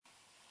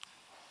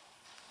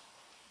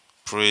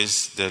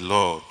Praise the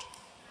Lord.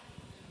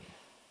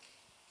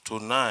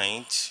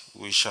 Tonight,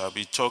 we shall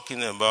be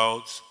talking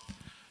about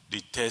the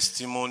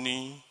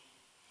testimony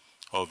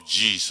of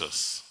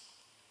Jesus.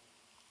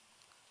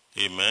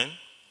 Amen.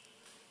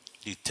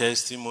 The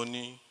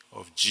testimony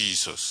of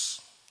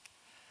Jesus.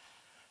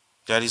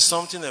 There is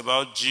something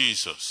about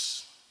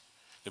Jesus.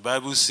 The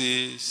Bible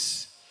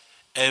says,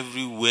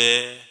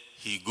 everywhere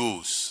he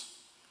goes.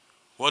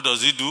 What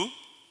does he do?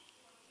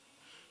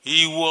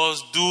 He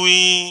was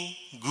doing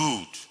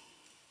good.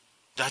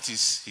 That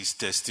is his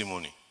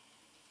testimony.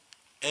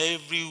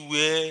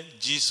 Everywhere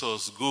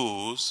Jesus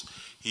goes,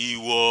 he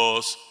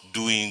was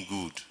doing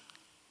good.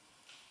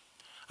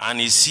 And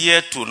he's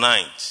here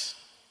tonight.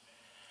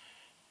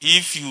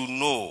 If you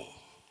know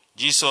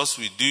Jesus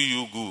will do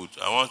you good,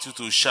 I want you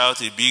to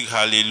shout a big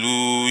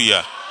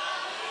hallelujah.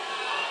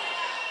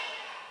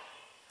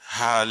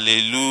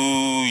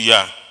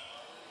 Hallelujah.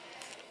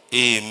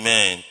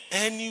 Amen.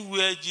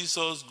 Anywhere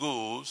Jesus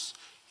goes,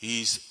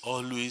 he's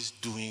always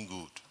doing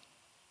good.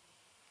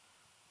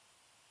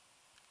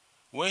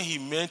 When he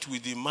met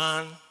with the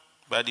man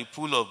by the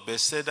pool of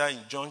Bethesda in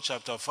John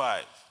chapter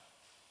 5,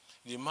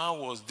 the man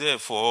was there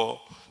for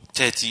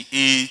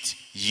 38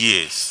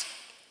 years.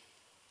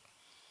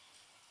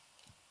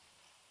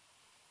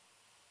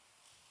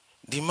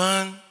 The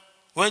man,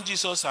 when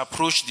Jesus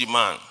approached the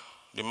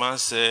man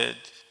said,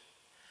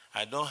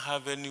 I don't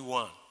have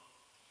anyone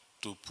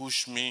to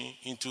push me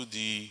into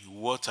the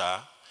water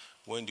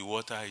when the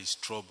water is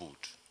troubled.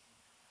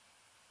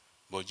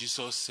 But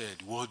Jesus said,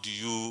 what do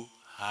you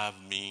have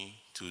me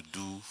to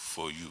do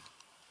for you?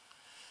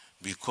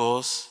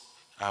 Because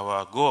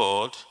our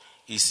God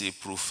is a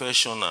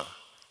professional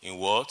in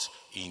what?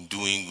 In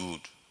doing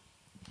good.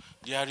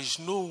 There is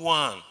no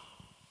one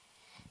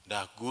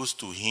that goes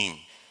to him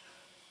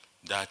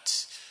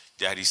that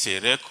there is a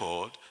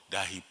record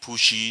that he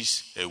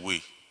pushes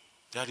away.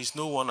 There is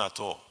no one at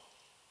all.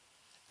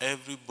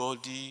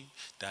 Everybody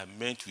that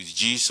met with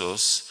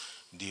Jesus,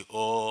 they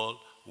all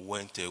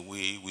went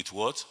away with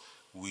what?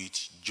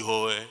 With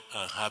joy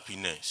and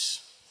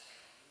happiness.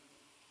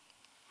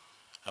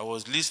 I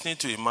was listening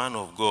to a man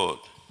of God.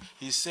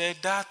 He said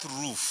that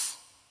roof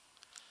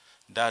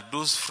that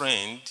those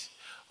friends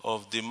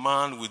of the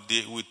man with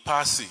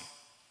Percy,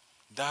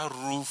 that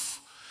roof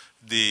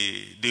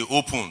they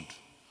opened.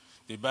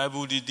 The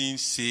Bible didn't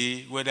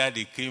say whether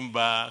they came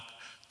back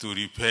to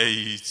repair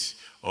it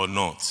or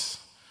not.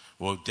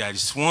 Well, there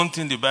is one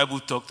thing the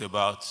Bible talked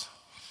about.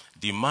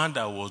 The man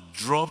that was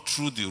dropped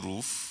through the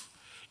roof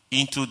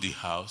into the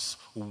house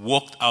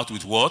walked out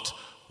with what?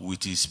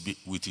 With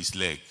his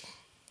leg.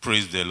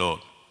 Praise the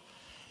Lord.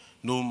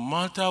 No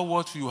matter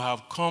what you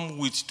have come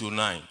with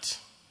tonight,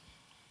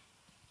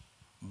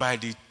 by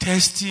the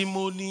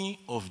testimony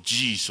of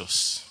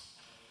Jesus,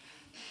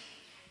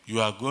 you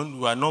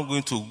are not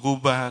going to go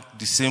back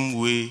the same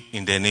way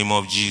in the name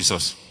of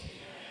Jesus.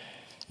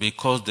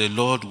 Because the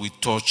Lord will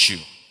touch you.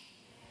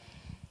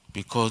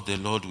 Because the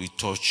Lord will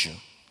touch you.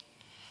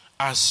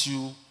 As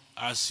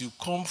you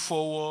come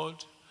forward,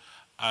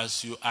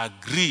 as you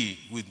agree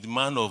with the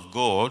man of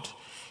God,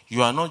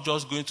 you are not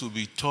just going to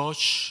be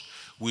touched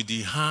with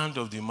the hand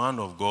of the man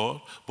of God,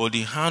 but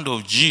the hand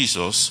of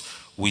Jesus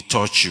will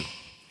touch you.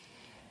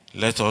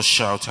 Let us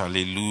shout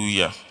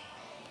hallelujah.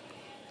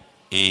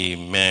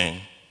 Amen.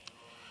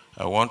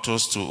 I want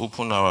us to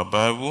open our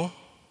Bible.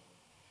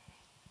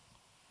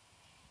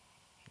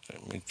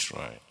 Let me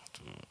try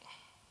to.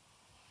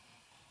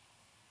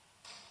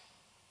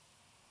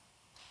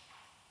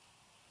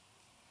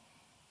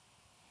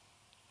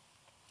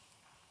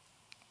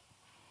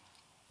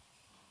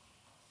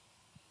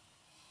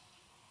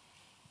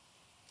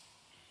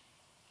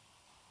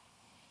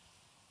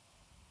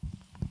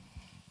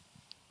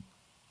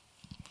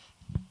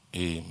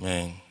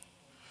 Amen.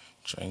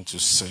 Trying to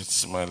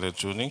set my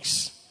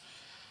electronics.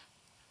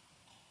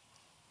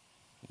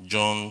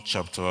 John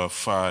chapter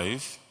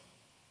 5.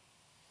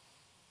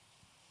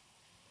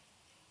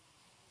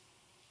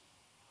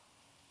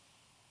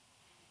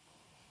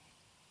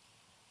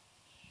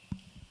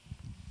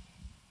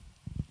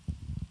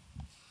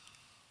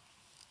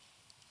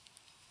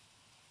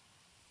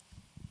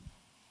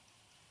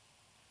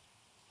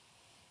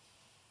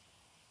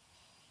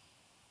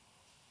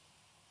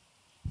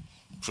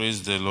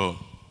 Praise the Lord.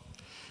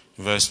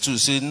 Verse 2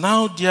 says,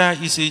 now there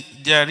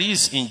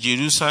is in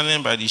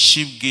Jerusalem by the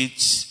sheep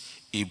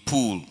gates a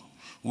pool,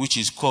 which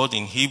is called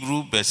in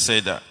Hebrew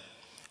Bethesda,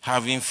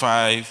 having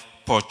 5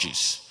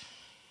 porches.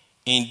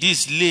 In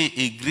this lay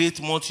a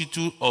great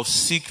multitude of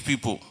sick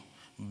people,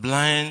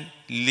 blind,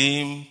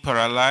 lame,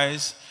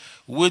 paralyzed,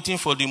 waiting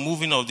for the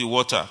moving of the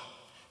water.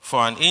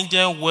 For an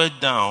angel went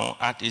down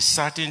at a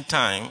certain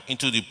time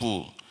into the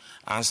pool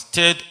and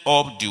stirred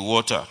up the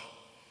water.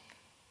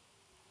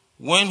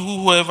 When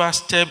whoever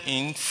stepped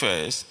in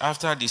first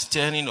after the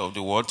stirring of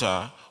the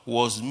water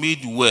was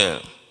made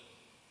well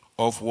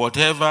of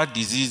whatever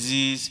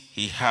diseases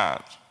he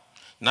had.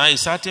 Now a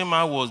certain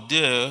man was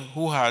there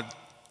who had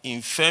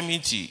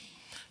infirmity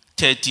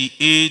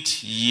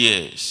 38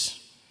 years.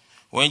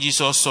 When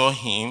Jesus saw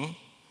him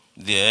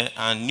there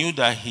and knew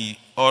that he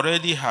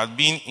already had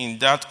been in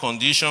that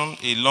condition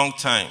a long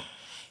time,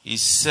 he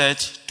said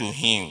to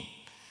him,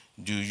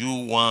 "Do you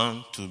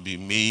want to be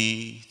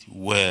made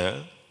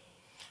well?"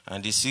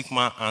 And the sick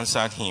man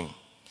answered him,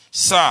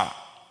 "Sir,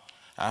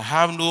 I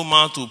have no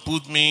man to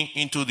put me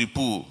into the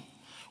pool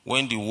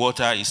when the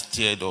water is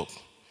stirred up.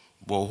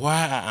 But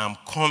while I am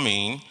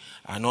coming,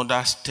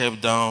 another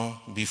stepped down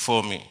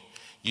before me."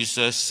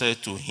 Jesus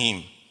said to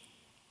him,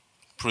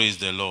 praise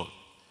the Lord.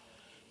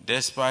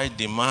 Despite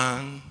the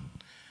man's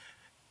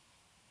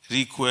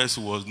request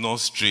was not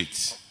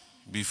straight.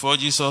 Before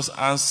Jesus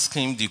asked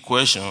him the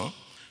question,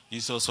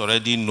 Jesus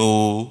already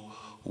knows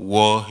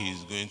what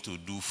he's going to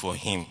do for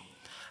him.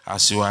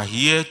 As you are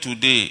here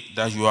today,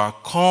 that you are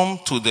come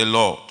to the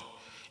Lord,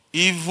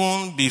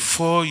 even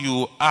before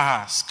you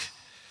ask,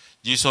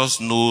 Jesus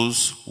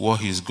knows what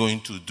he's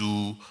going to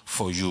do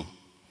for you.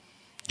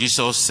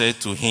 Jesus said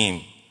to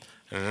him,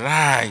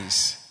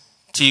 "Rise,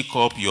 take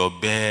up your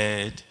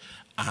bed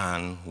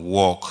and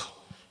walk."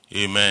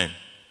 Amen.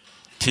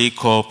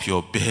 Take up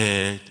your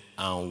bed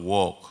and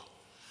walk.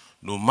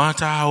 No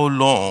matter how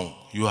long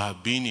you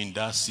have been in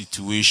that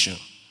situation,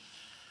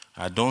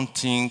 I don't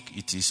think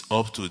it is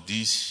up to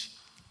these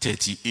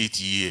 38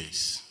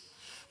 years.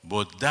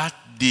 But that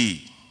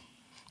day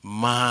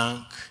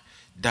marked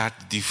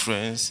that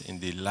difference in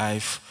the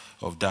life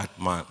of that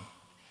man.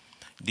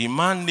 The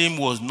man's name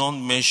was not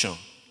mentioned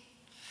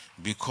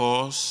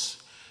because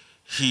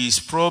his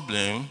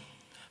problem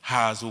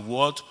has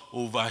what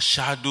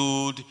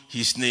overshadowed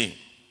his name.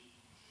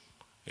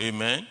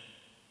 Amen.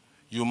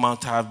 You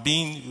might have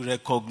been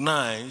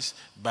recognized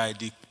by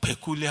the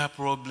peculiar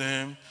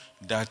problem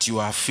that you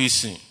are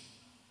facing.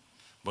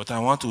 But I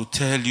want to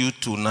tell you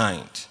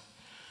tonight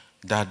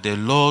that the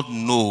Lord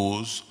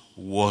knows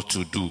what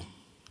to do.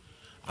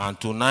 And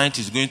tonight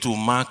is going to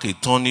mark a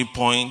turning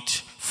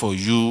point for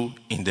you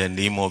in the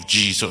name of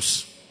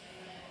Jesus.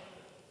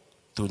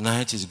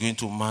 Tonight is going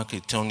to mark a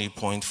turning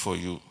point for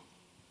you.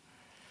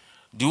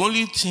 The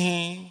only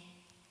thing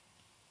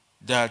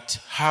that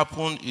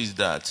happened is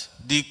that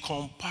the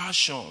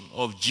compassion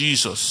of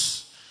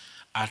Jesus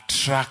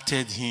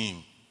attracted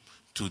him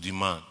to the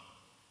man.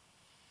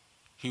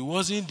 He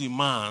wasn't the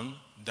man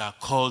that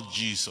called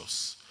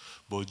Jesus,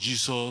 but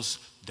Jesus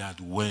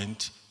that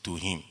went to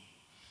him.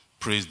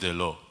 Praise the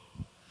Lord.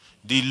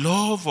 The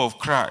love of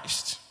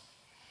Christ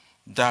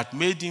that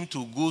made him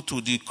to go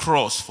to the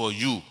cross for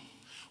you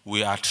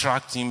will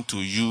attract him to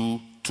you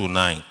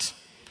tonight.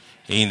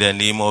 In the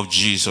name of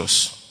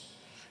Jesus.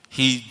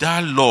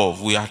 That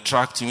love will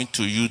attract him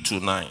to you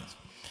tonight.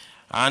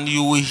 And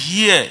you will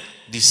hear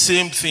the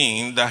same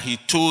thing that he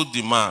told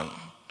the man.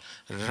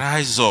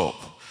 Rise up,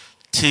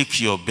 take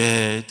your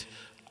bed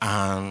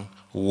and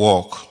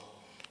walk.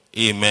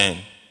 Amen.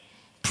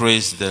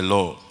 Praise the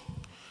Lord.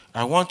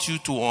 I want you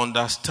to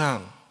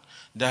understand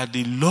that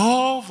the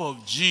love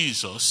of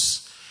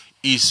Jesus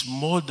is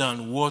more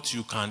than what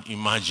you can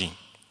imagine.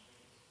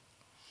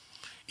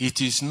 It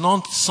is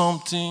not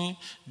something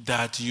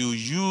that you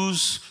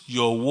use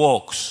your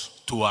works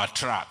to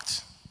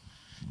attract.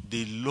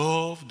 The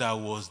love that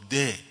was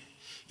there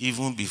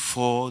even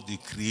before the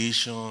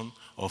creation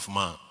of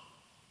man.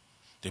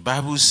 The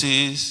Bible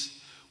says,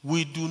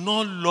 we do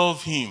not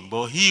love him,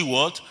 but he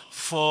what?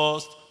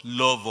 First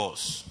loved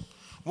us.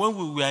 When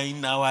we were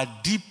in our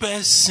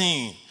deepest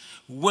sin,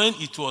 when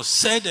it was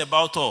said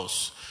about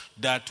us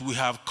that we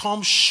have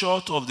come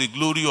short of the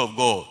glory of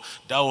God,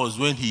 that was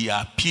when he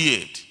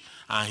appeared.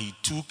 And he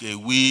took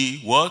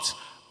away what?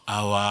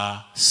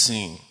 Our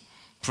sin.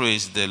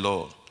 Praise the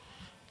Lord.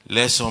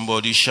 Let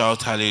somebody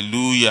shout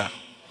hallelujah.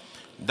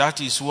 That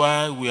is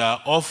why we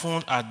are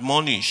often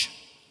admonished.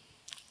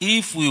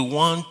 If we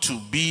want to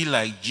be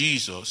like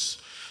Jesus,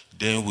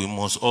 then we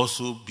must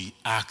also be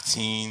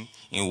acting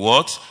in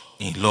what?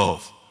 In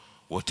love.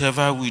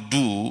 Whatever we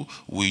do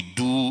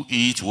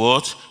it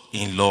what?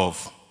 In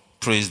love.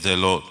 Praise the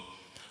Lord.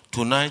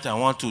 Tonight I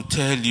want to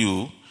tell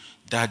you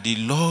that the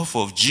love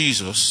of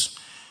Jesus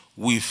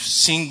will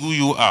single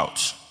you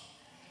out,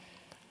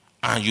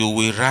 and you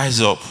will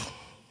rise up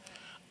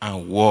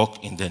and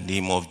walk in the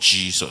name of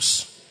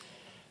Jesus.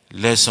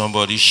 Let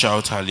somebody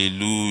shout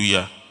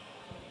hallelujah.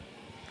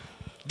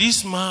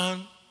 This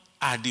man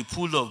at the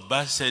pool of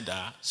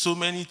Bethesda, so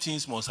many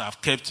things must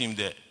have kept him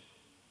there.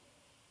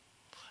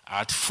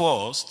 At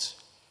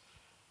first,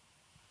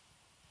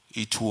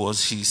 it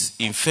was his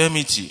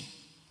infirmity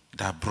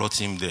that brought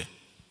him there.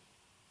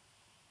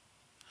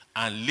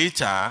 And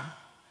later,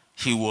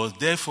 he was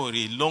there for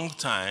a long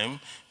time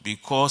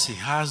because he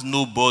has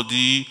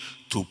nobody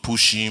to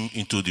push him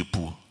into the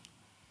pool.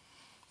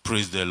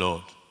 Praise the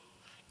Lord.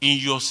 In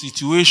your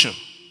situation,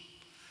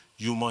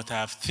 you might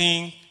have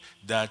think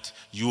that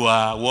you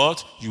are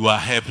what? You are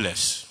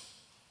helpless.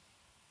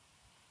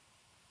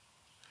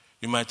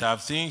 You might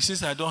have think,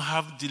 since I don't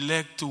have the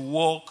leg to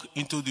walk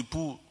into the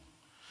pool,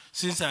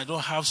 since I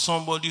don't have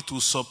somebody to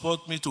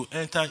support me to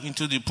enter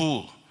into the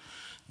pool,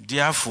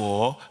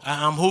 therefore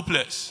I am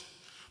hopeless.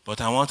 But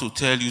I want to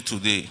tell you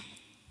today,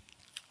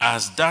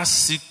 as that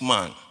sick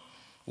man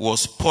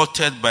was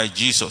ported by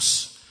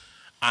Jesus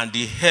and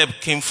the help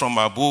came from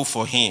above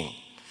for him,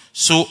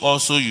 so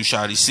also you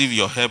shall receive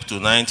your help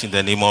tonight in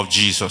the name of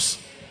Jesus.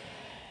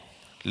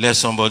 Let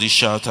somebody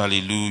shout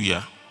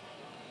hallelujah.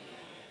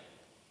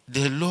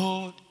 The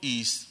Lord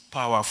is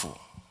powerful.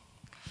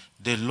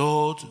 The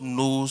Lord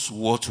knows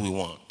what we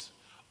want.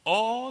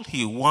 All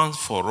he wants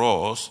for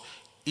us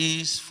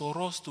is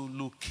for us to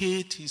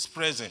locate his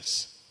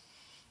presence.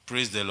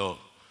 Praise the Lord.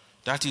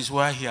 That is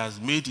why he has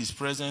made his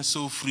presence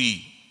so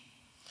free.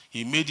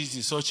 He made it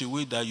in such a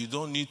way that you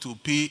don't need to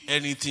pay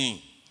anything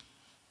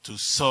to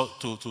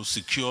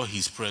secure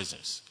his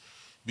presence.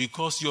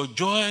 Because your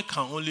joy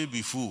can only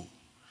be full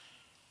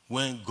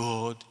when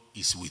God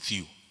is with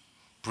you.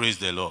 Praise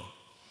the Lord.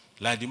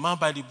 Like the man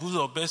by the pool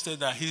of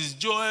Bethesda, his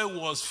joy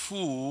was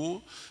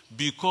full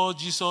because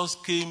Jesus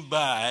came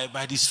by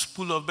the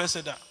pool of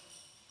Bethesda.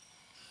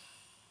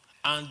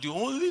 And the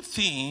only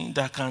thing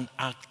that can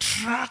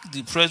attract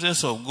the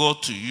presence of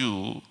God to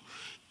you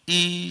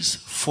is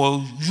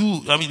for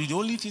you. The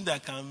only thing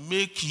that can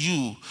make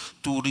you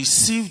to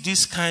receive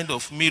this kind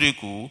of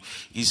miracle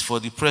is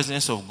for the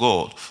presence of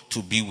God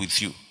to be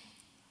with you.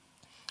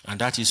 And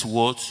that is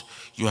what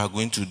you are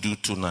going to do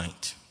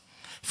tonight.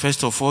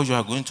 First of all, you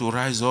are going to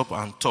rise up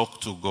and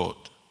talk to God.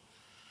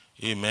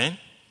 Amen.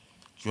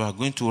 You are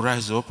going to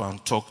rise up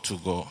and talk to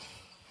God.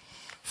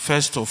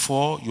 First of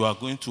all, you are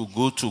going to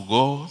go to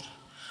God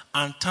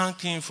and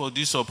thank him for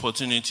this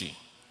opportunity.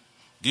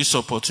 This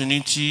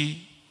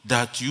opportunity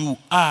that you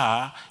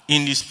are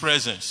in his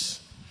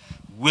presence,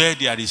 where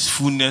there is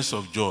fullness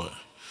of joy,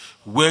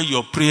 where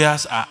your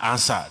prayers are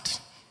answered.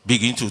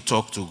 Begin to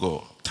talk to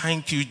God.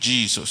 Thank you,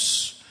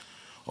 Jesus.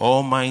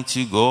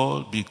 Almighty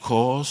God,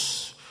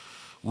 because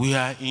we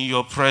are in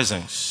your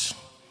presence.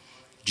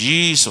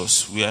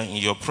 Jesus, we are in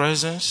your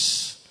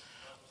presence.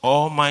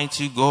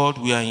 Almighty God,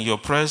 we are in your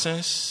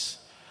presence.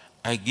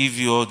 I give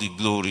you all the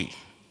glory.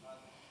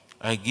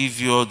 I give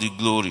you all the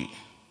glory.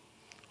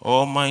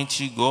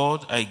 Almighty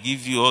God, I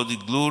give you all the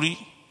glory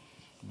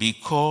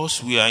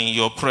because we are in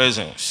your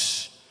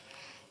presence.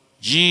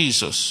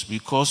 Jesus,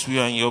 because we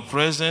are in your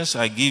presence,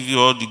 I give you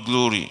all the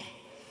glory.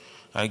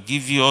 I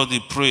give you all the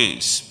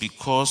praise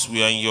because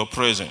we are in your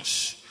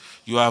presence.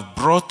 You have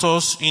brought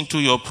us into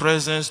your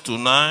presence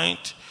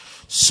tonight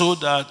so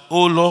that,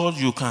 oh Lord,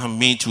 you can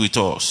meet with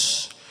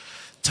us.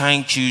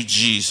 Thank you,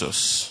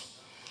 Jesus.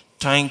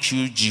 Thank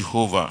you,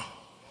 Jehovah.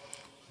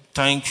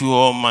 Thank you,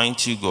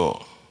 Almighty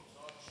God.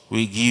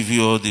 We give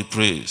you all the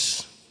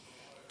praise.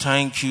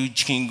 Thank you,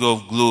 King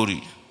of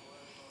glory.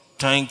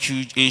 Thank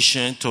you,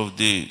 Ancient of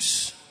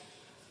days.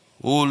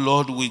 Oh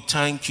Lord, we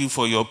thank you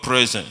for your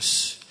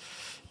presence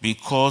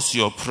because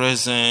your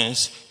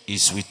presence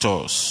is with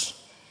us.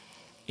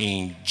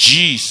 In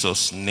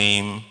Jesus'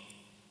 name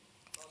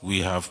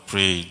we have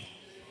prayed.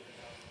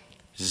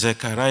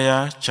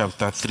 Zechariah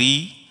chapter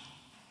 3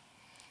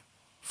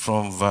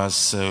 from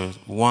verse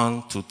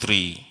 1 to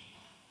 3.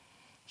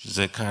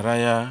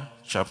 Zechariah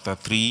chapter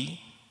 3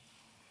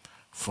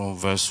 from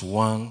verse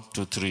 1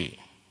 to 3.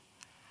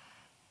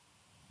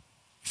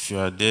 If you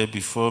are there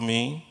before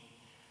me,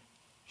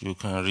 you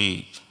can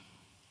read.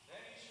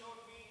 Then he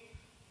showed me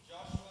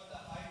Joshua the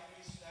high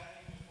priest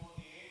standing before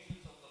the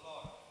angels of the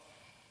Lord,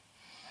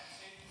 and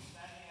Satan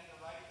standing at the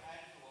right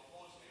hand to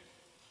oppose him.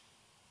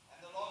 And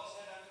the Lord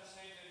said unto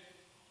Satan,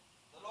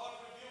 The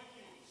Lord rebuke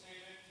you,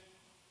 Satan.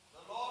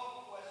 The Lord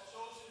who has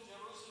chosen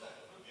Jerusalem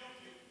rebuke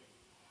you.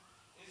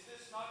 Is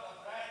this not a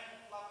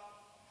brand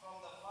plucked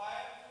from the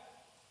fire?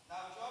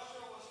 Now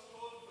Joshua was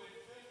clothed with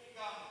filthy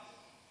garments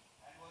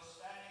and was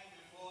standing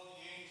before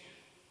the angel.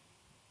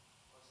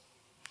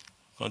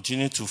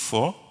 Continue to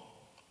 4.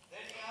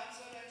 Then he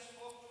answered and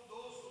spoke to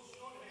those who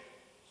stood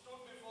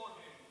before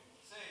him,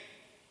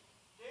 saying,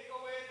 Take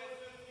away the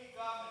filthy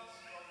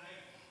garments from him.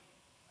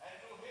 And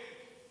to him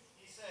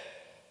he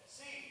said,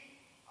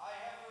 See, I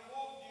have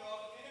removed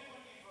your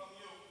iniquity from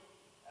you,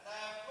 and I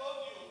have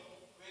clothed you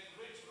with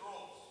rich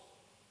robes.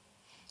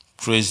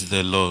 Praise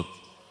the Lord.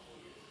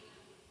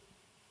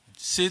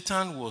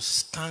 Satan was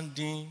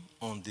standing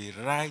on the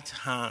right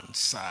hand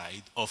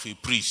side of a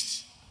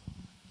priest.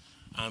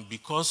 And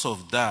because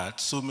of that,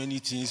 so many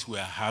things were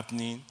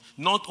happening,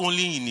 not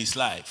only in his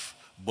life,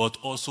 but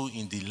also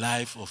in the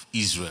life of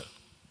Israel.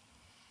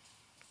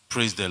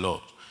 Praise the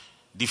Lord.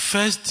 The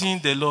first thing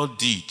the Lord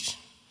did,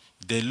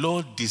 the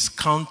Lord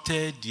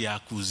discounted the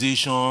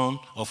accusation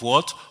of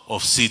what?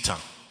 Of Satan.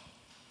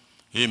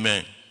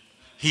 Amen.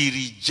 He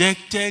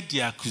rejected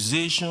the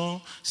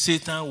accusation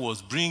Satan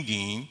was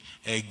bringing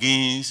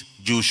against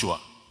Joshua.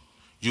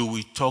 You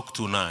will talk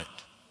tonight.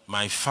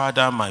 My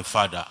father,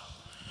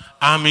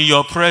 I'm in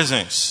your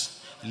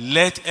presence.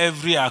 Let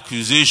every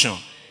accusation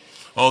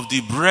of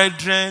the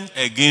brethren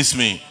against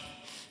me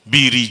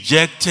be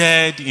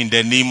rejected in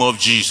the name of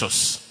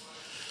Jesus.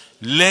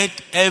 Let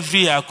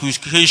every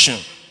accusation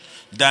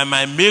that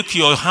might make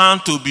your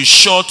hand to be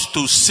short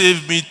to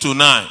save me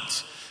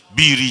tonight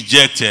be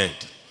rejected.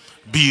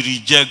 Be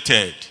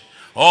rejected.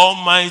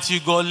 Almighty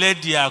God,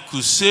 let the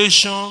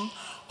accusation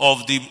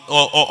of the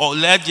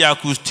let the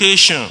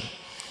accusation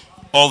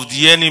of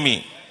the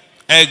enemy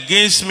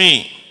against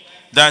me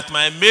that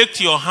might make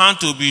your hand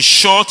to be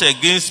short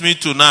against me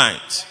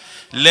tonight,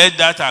 let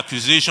that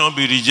accusation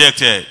be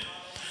rejected.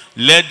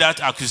 Let that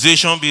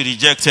accusation be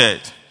rejected.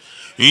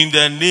 In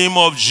the name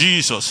of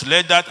Jesus,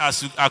 let that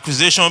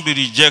accusation be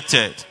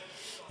rejected.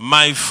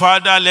 My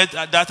Father, let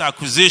that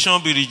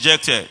accusation be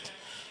rejected.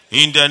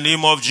 In the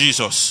name of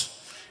Jesus.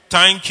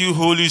 Thank you,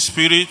 Holy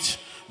Spirit.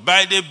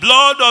 By the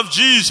blood of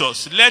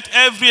Jesus, let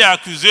every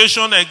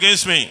accusation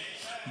against me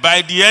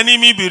by the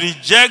enemy be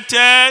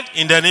rejected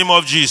in the name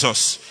of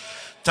Jesus.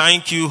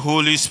 Thank you,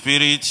 Holy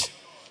Spirit.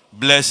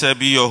 Blessed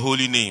be your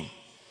holy name.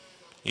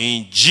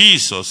 In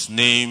Jesus'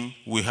 name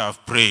we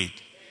have prayed.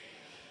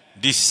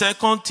 The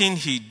second thing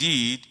he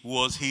did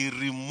was he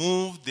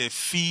removed the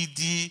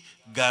filthy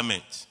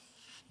garment.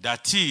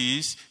 That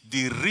is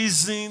the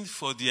reason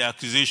for the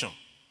accusation.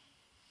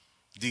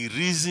 The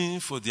reason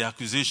for the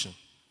accusation.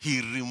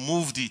 He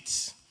removed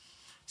it.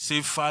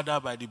 Say, Father,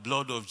 by the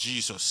blood of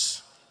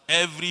Jesus,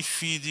 every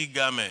filthy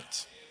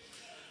garment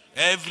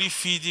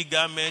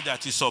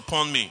that is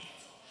upon me,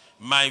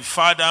 my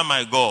Father,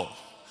 my God,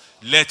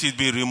 let it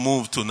be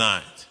removed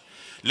tonight.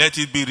 Let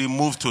it be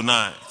removed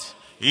tonight.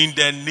 In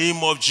the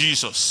name of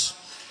Jesus.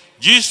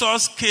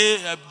 Jesus came,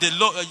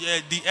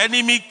 the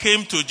enemy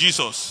came to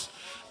Jesus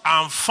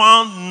and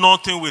found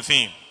nothing with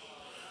him.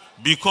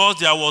 Because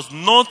there was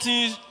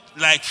nothing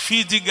like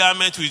filthy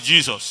garment with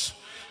Jesus.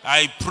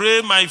 I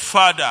pray, my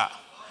Father,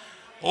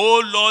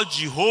 O Lord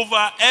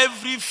Jehovah,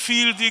 every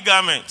filthy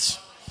garment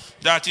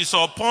that is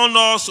upon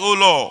us, O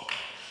Lord,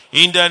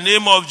 in the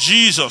name of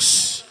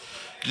Jesus,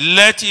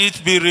 let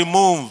it be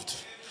removed.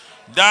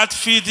 That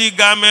filthy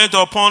garment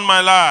upon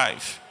my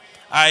life,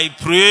 I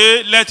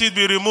pray, let it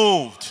be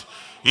removed.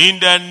 In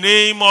the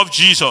name of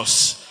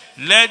Jesus,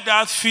 let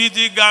that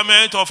filthy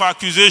garment of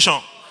accusation,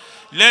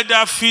 let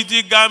that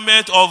filthy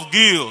garment of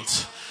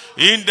guilt,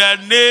 in the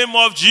name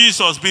of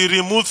Jesus, be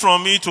removed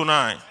from me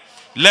tonight.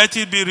 Let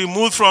it be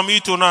removed from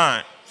me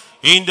tonight.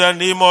 In the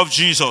name of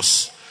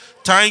Jesus.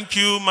 Thank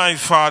you, my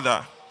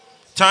Father.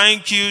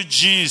 Thank you,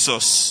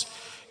 Jesus.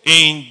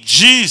 In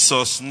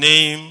Jesus'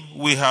 name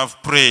we have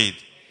prayed.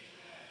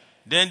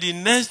 Then the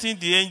next thing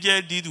the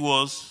angel did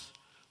was,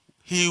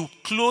 he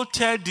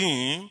clothed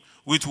him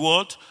with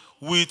what?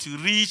 With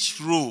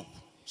rich robe.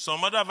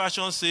 Some other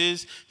version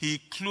says, he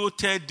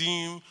clothed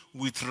him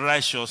with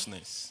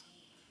righteousness.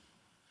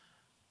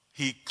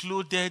 He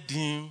clothed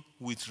him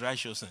with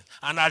righteousness.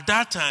 And at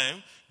that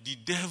time, the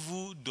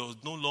devil does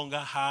no longer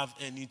have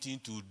anything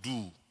to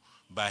do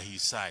by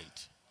his side.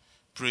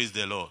 Praise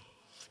the Lord.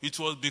 It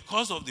was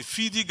because of the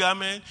filthy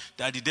garment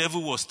that the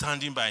devil was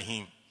standing by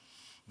him.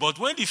 But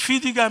when the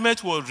filthy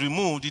garment was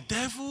removed, the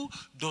devil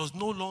does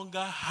no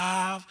longer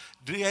have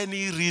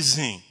any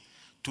reason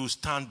to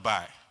stand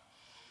by.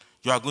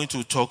 You are going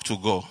to talk to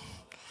God.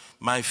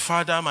 My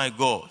Father, my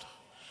God,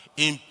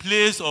 in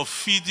place of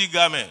filthy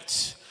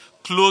garments,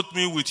 clothe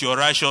me with your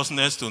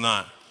righteousness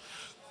tonight.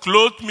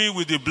 Clothe me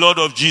with the blood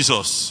of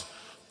Jesus.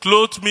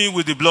 Clothe me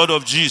with the blood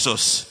of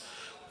Jesus.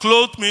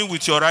 Clothe me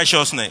with your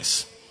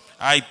righteousness.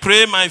 I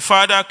pray, my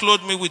Father,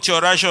 clothe me with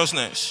your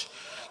righteousness.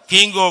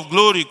 King of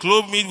glory,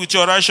 clothe me with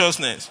your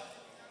righteousness.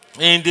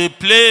 In the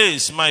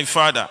place, my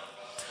Father,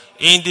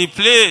 in the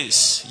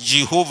place,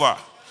 Jehovah,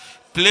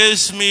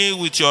 place me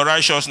with your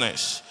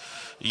righteousness.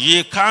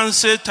 Ye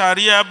kanse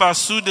taria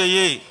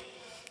basudeye.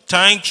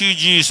 Thank you,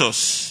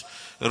 Jesus.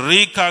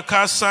 Rika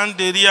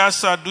kasanderia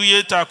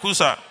saduye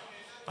takusa.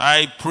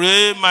 I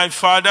pray, my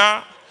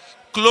Father,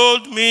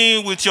 clothe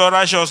me with your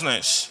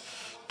righteousness.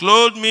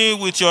 Clothe me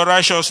with your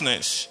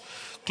righteousness.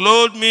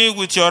 Clothe me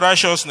with your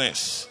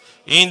righteousness.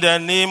 In the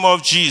name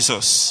of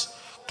Jesus.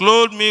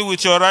 Clothe me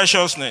with your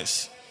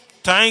righteousness.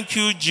 Thank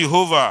you,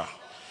 Jehovah.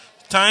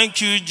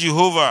 Thank you,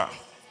 Jehovah.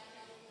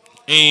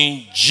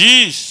 In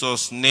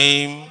Jesus'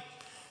 name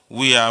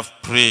we have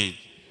prayed.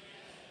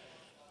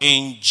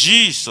 In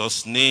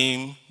Jesus'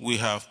 name we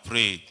have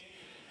prayed.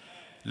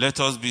 Let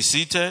us be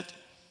seated.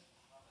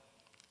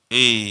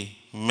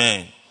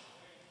 Amen.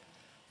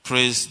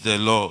 Praise the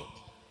Lord.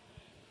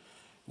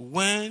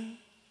 When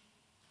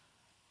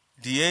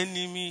the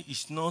enemy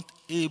is not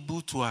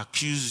able to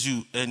accuse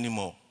you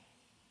anymore,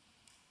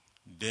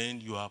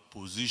 then you are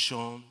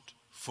positioned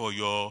for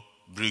your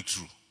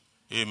breakthrough.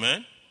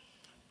 Amen.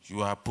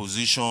 You are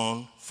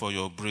positioned for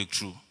your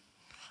breakthrough.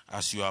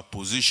 As you are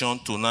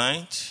positioned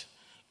tonight,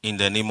 in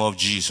the name of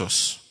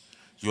Jesus,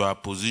 you are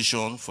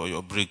positioned for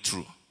your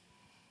breakthrough.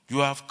 You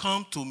have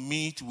come to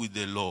meet with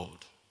the Lord,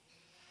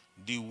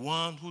 the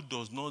one who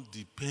does not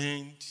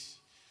depend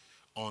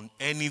on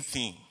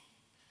anything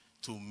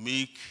to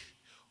make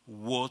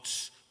what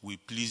will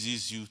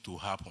pleases you to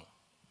happen.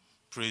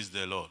 Praise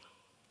the Lord.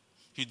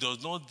 He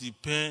does not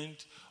depend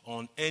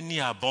on any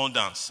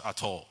abundance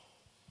at all.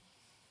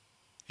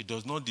 He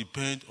does not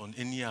depend on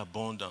any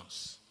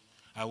abundance.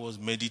 I was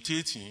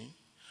meditating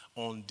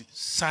on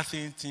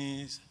certain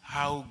things,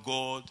 how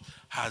God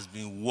has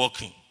been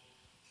working.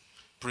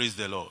 Praise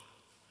the Lord.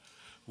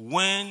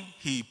 When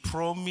he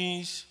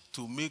promised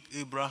to make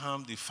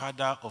Abraham the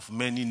father of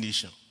many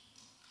nations,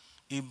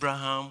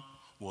 Abraham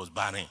was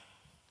barren.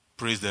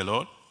 Praise the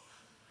Lord.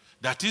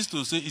 That is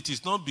to say, it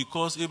is not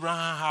because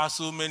Abraham has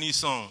so many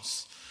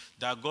sons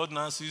that God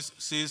now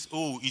says,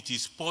 oh, it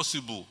is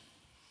possible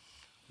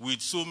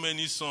with so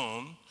many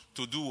sons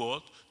to do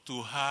what?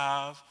 To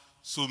have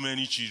so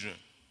many children.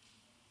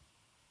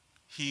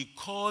 He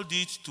called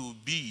it to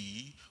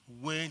be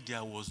when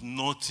there was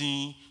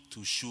nothing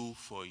to show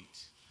for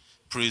it.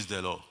 Praise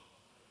the Lord.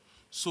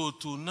 So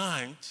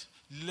tonight,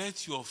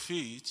 let your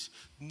faith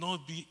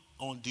not be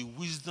on the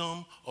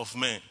wisdom of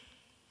men.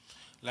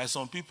 Like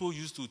some people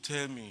used to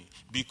tell me,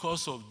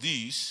 because of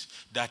this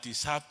that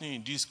is happening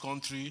in this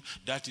country,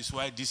 that is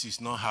why this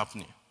is not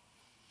happening.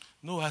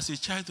 No, as a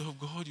child of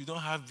God, you don't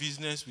have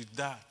business with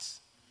that.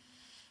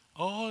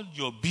 All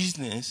your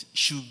business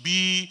should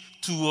be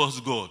towards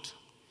God,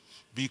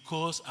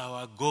 because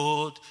our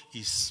God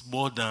is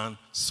more than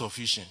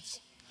sufficient.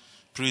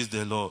 Praise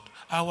the Lord.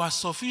 Our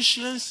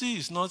sufficiency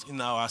is not in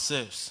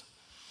ourselves.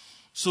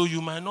 So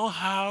you might not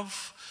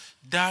have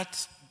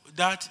that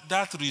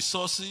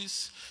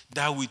resources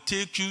that will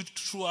take you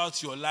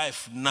throughout your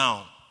life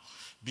now,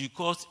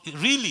 because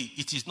really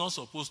it is not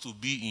supposed to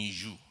be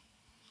in you.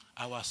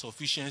 Our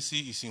sufficiency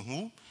is in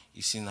who?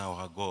 It's in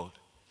our God.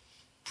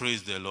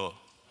 Praise the Lord.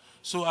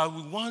 So I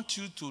will want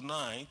you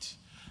tonight,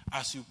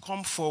 as you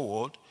come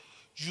forward,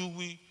 you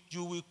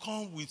will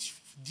come with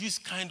this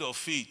kind of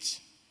faith.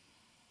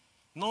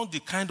 Not the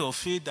kind of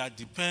faith that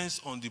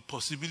depends on the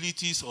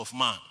possibilities of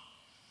man.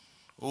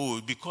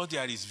 Oh, because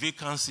there is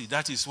vacancy,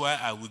 that is why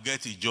I will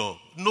get a job.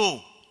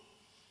 No.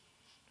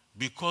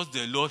 Because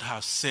the Lord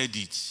has said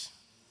it.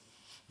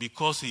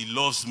 Because he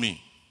loves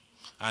me.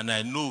 And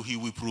I know he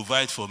will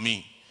provide for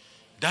me.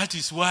 That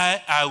is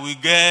why I will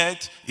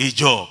get a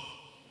job.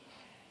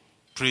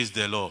 Praise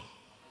the Lord.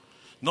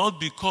 Not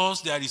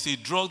because there is a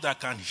drug that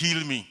can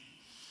heal me.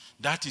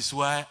 That is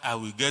why I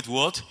will get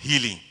what?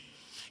 Healing.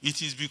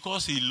 It is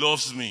because he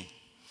loves me.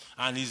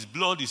 And his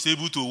blood is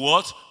able to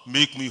what?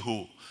 Make me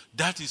whole.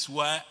 That is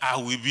why I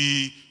will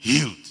be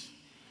healed.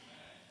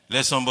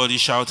 Let somebody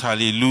shout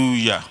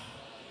hallelujah.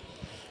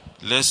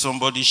 Let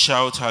somebody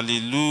shout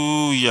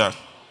hallelujah.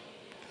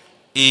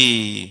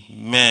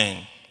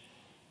 Amen.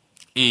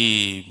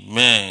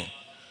 Amen.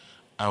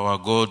 Our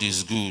God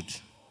is good.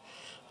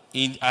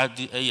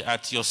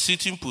 At your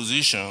sitting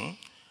position,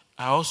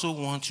 I also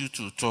want you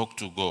to talk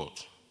to God.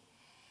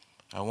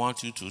 I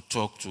want you to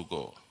talk to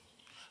God.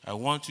 I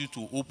want you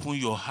to open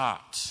your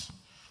heart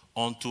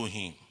unto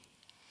him.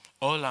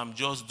 All I'm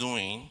just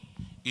doing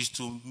is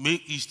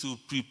to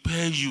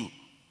prepare you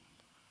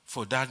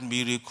for that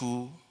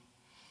miracle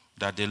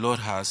that the Lord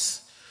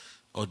has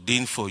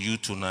ordained for you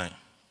tonight.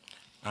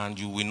 And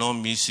you will not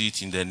miss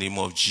it in the name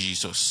of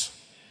Jesus.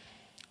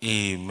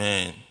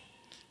 Amen.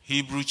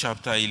 Hebrews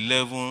chapter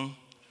 11,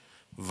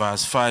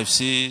 verse 5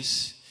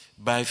 says,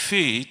 by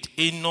faith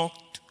Enoch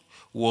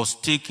was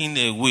taken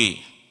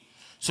away,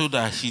 so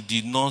that he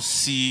did not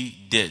see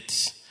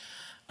death,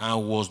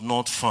 and was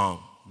not found,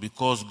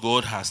 because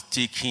God has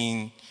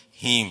taken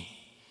him.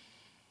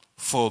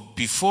 For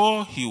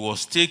before he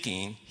was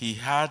taken, he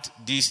had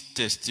this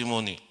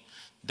testimony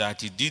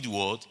that he did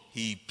what?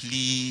 He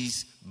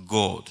pleased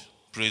God.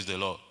 Praise the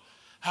Lord.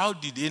 How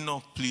did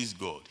Enoch please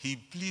God? He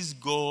pleased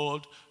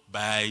God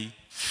by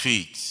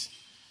faith.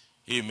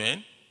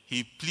 Amen.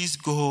 He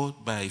pleased God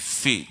by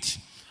faith.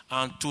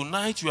 And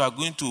tonight you are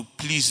going to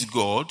please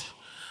God,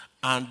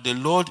 and the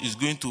Lord is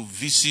going to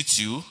visit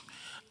you,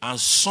 and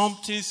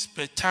something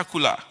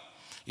spectacular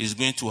is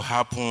going to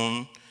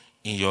happen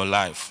in your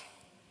life.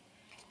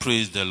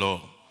 Praise the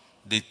Lord.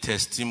 The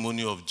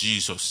testimony of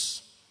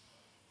Jesus.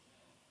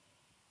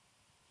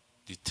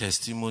 The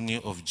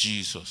testimony of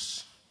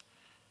Jesus.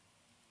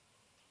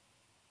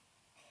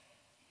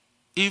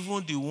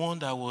 Even the one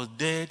that was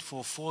dead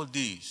for 4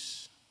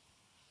 days.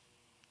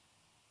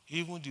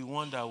 Even the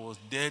one that was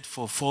dead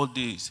for 4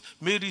 days.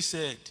 Mary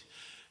said,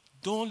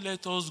 don't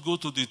let us go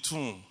to the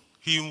tomb.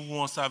 He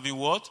must have been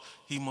what?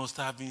 He must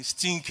have been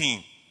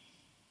stinking.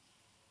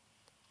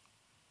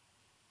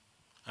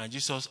 And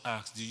Jesus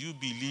asked, do you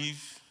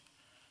believe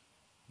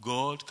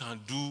God can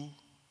do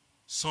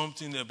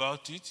something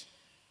about it?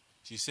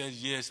 She said,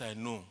 yes, I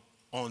know.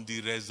 On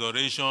the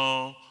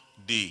resurrection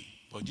day.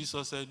 But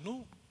Jesus said,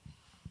 no.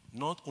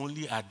 Not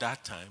only at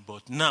that time,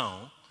 but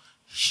now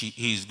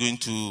he is going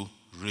to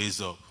raise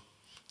up.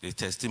 The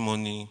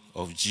testimony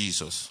of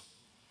Jesus.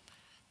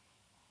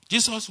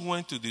 Jesus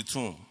went to the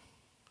tomb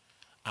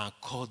and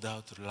called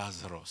out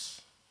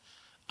Lazarus.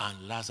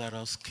 And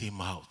Lazarus came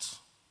out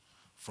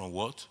from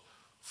what?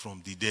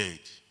 From the dead.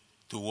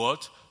 To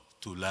what?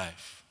 To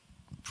life.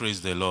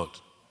 Praise the Lord.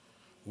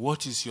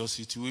 What is your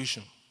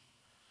situation?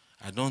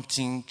 I don't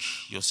think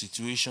your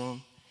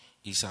situation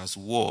is as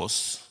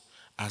worse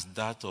as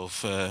that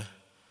of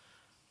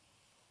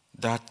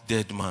that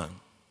dead man,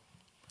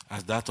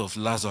 as that of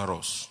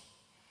Lazarus.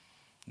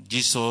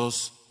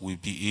 Jesus will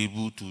be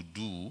able to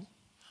do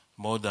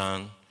more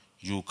than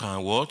you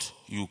can what?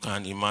 You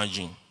can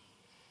imagine.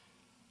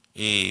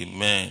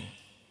 Amen.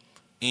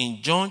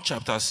 In John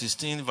chapter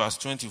 16 verse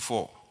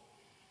 24.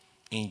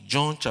 In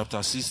John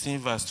chapter 16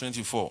 verse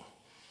 24.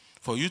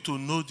 For you to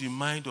know the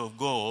mind of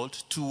God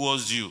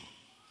towards you.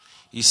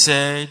 He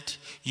said,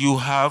 you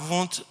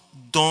haven't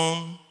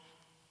done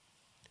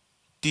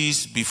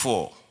this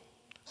before.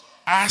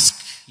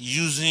 Ask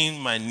using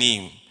my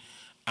name,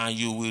 and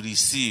you will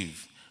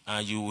receive,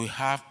 and you will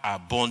have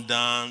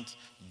abundant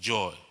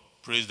joy.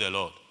 Praise the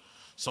Lord.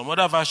 Some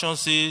other version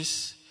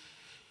says,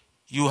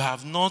 you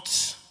have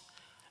not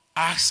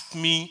asked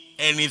me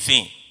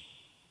anything,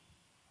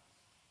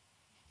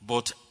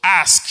 but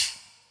ask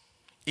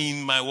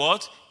in my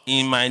what?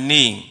 In my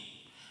name,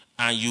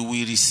 and you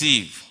will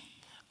receive,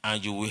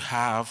 and you will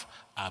have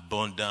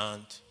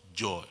abundant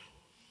joy.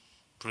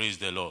 Praise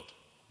the Lord.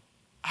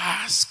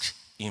 Ask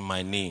in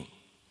my name,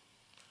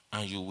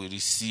 and you will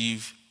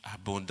receive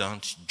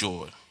abundant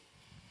joy.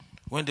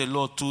 When the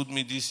Lord told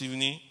me this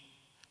evening,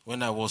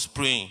 when I was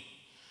praying,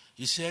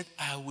 he said,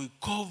 I will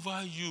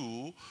cover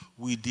you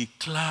with the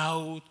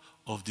cloud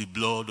of the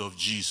blood of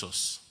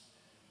Jesus.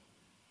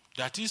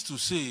 That is to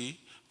say,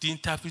 the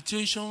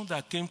interpretation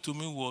that came to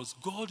me was,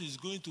 God is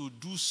going to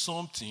do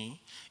something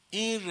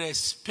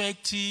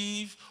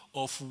irrespective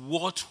of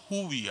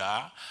who we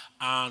are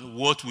and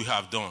what we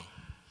have done.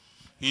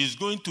 He is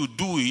going to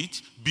do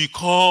it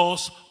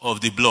because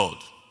of the blood.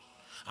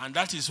 And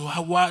that is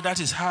why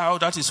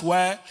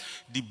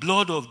the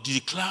cloud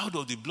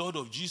of the blood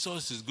of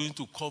Jesus is going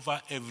to cover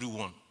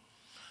everyone.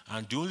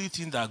 And the only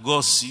thing that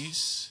God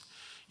sees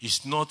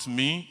is not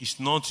me, it's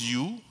not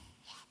you,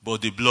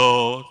 but the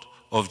blood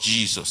of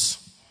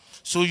Jesus.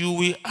 So you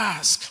will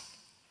ask,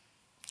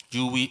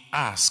 you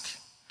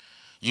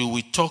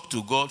will talk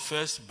to God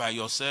first by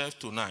yourself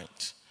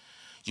tonight.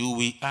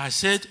 I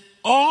said,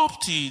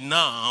 up till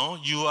now,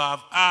 you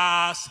have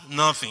asked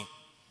nothing.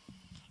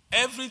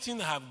 Everything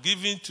I have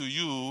given to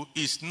you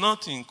is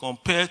nothing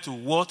compared to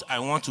what I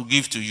want to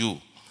give to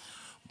you.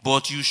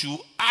 But you should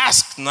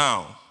ask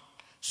now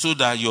so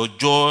that your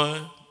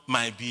joy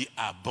might be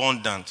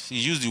abundant. He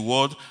used the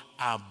word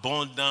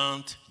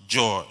abundant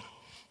joy.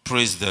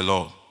 Praise the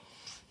Lord.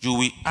 You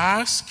will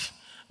ask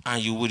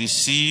and you will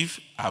receive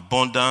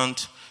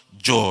abundant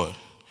joy.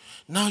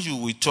 Now you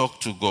will talk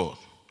to God.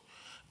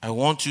 I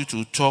want you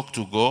to talk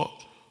to God.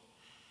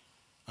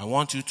 I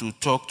want you to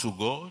talk to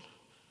God.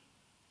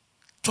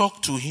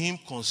 Talk to him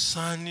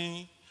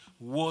concerning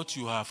what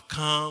you have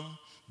come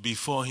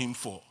before him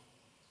for.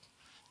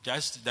 There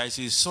is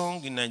a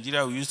song in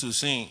Nigeria we used to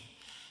sing.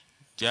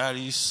 There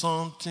is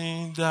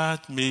something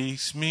that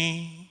makes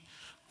me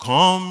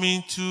come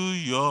into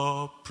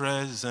your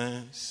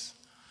presence,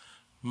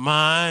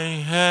 my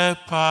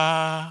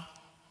helper.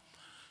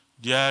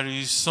 There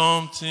is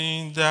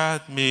something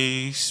that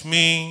makes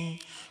me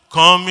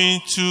come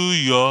into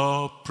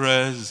your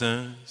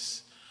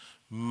presence,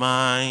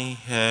 my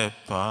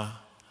helper.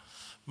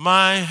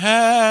 My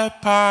helper,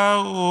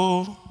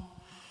 oh,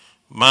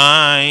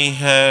 my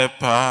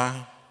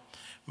helper,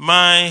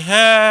 my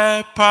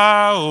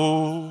helper,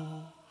 oh,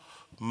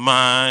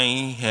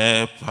 my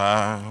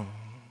helper.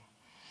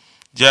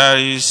 There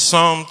is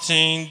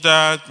something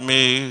that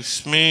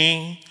makes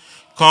me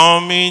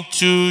come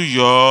into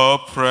your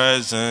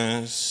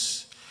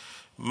presence,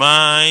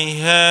 my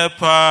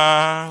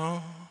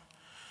helper.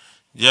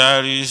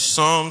 There is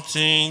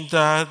something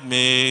that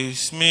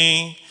makes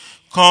me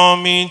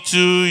come into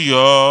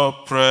your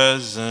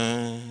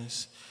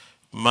presence,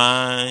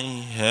 my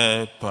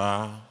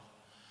helper.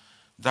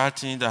 That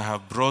thing that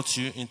have brought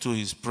you into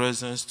his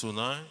presence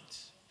tonight,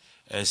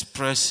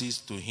 express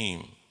it to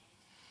him.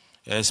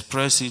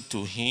 Express it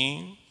to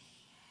him.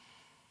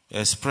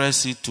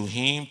 Express it to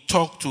him.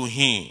 Talk to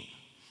him.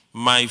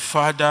 My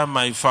Father,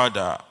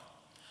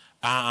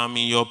 I am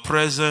in your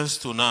presence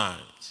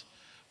tonight.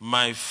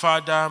 My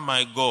Father,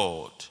 my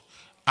God,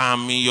 I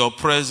am in your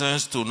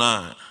presence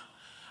tonight.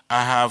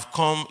 I have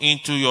come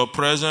into your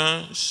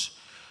presence.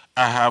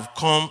 I have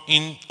come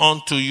in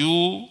unto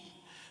you,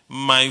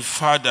 my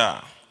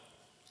Father.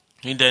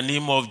 In the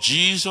name of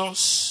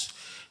Jesus,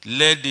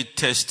 let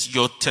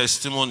your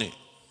testimony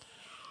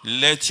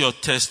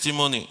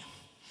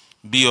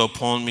be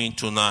upon me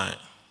tonight.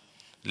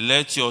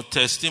 Let your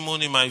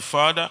testimony, my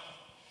Father,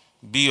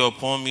 be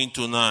upon me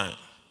tonight.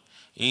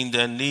 In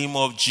the name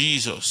of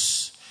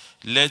Jesus,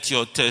 let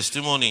your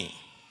testimony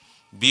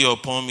be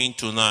upon me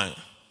tonight.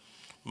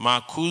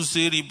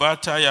 Makuzi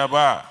ribata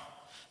yaba,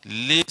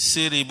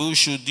 lese ribu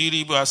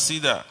shudiri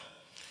basida.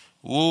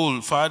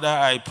 Oh, Father,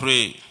 I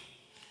pray.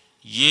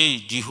 Yea,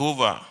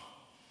 Jehovah,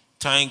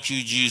 thank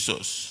you,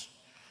 Jesus.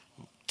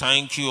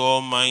 Thank you,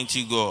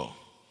 Almighty God.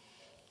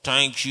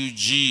 Thank you,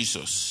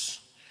 Jesus.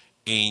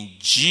 In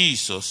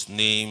Jesus'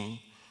 name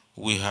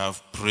we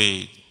have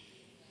prayed.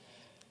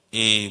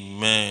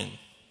 Amen.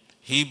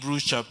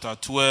 Hebrews chapter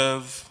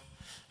 12,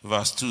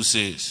 verse 2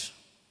 says,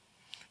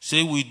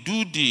 say we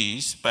do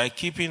this by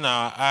keeping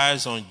our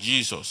eyes on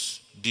Jesus,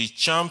 the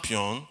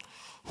champion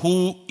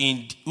who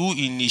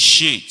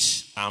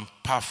initiates and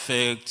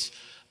perfects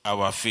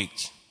our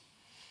faith.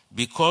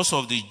 Because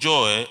of the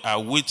joy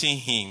awaiting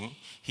him,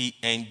 he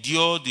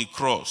endured the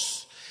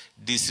cross,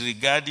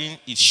 disregarding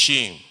its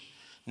shame.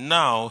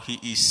 Now he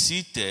is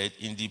seated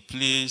in the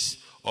place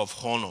of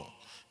honor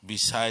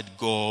beside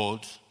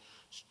God's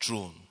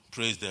throne.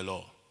 Praise the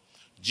Lord.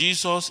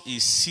 Jesus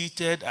is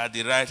seated at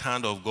the right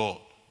hand of God.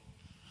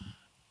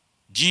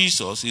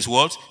 Jesus is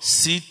what?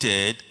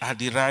 Seated at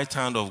the right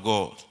hand of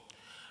God.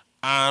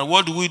 And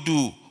what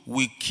do?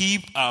 We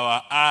keep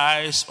our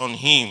eyes on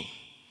him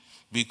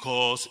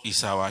because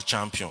he's our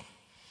champion.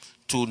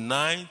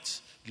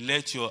 Tonight,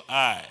 let your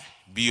eye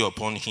be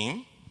upon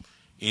him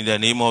in the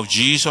name of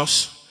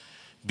Jesus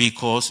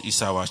because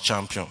he's our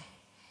champion.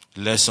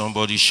 Let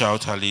somebody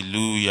shout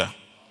hallelujah.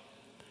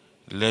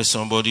 Let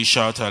somebody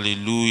shout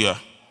hallelujah.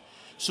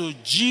 So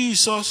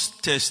Jesus'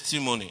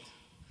 testimony.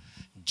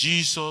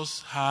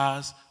 Jesus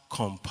has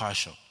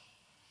compassion.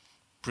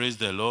 Praise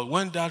the Lord.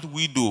 When that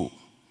widow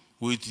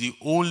with the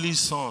only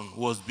son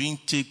was being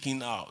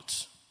taken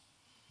out,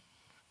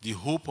 the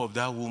hope of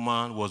that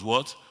woman was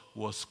what?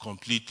 Was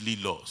completely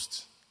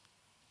lost.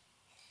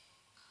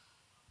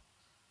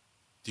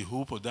 The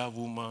hope of that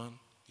woman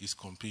is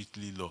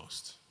completely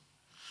lost.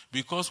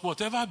 Because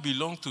whatever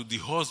belonged to the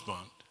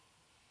husband,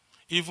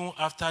 even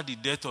after the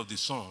death of the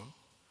son,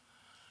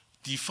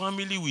 the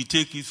family will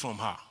take it from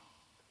her.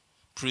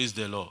 Praise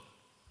the Lord.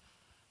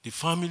 The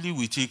family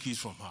will take it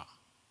from her.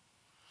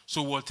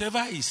 So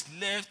whatever is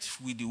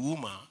left with the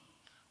woman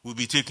will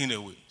be taken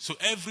away. So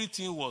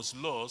everything was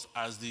lost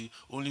as the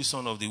only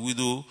son of the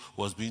widow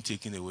was being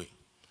taken away.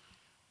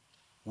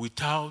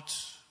 Without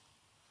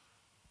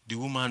the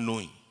woman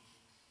knowing,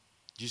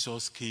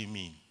 Jesus came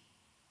in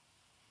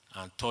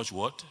and touched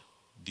what?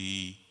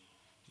 The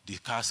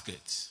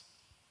casket.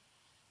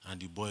 And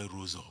the boy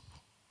rose up.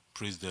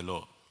 Praise the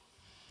Lord.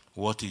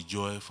 What a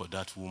joy for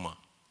that woman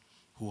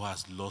who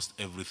has lost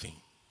everything.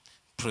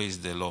 Praise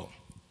the Lord.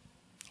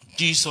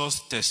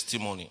 Jesus'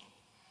 testimony.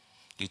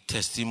 The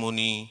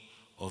testimony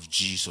of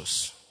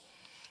Jesus.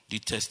 The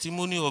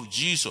testimony of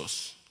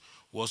Jesus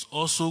was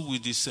also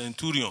with the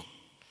centurion.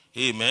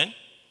 Amen.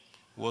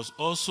 Was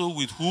also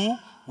with who?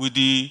 With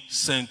the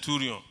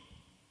centurion.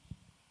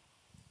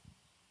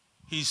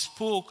 He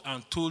spoke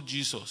and told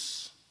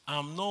Jesus,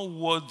 I'm not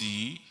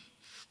worthy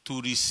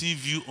to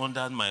receive you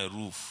under my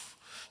roof.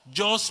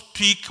 Just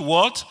speak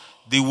what?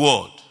 The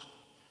word.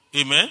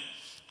 Amen.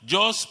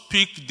 Just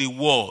speak the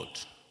word,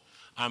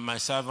 and my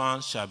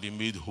servant shall be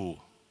made whole.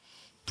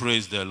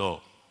 Praise the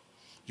Lord.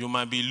 You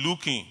might be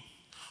looking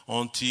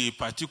until a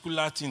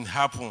particular thing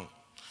happens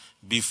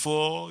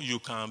before you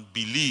can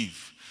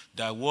believe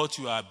that what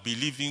you are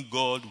believing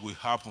God will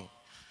happen.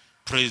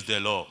 Praise the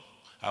Lord.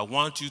 I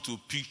want you to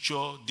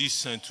picture this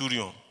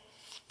centurion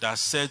that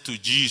said to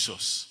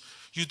Jesus,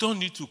 you don't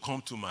need to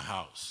come to my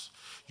house.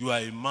 You are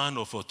a man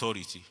of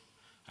authority.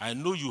 I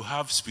know you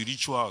have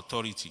spiritual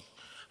authority.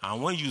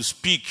 And when you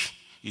speak,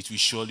 it will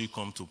surely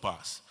come to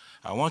pass.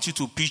 I want you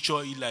to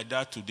picture it like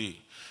that today.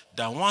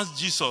 That once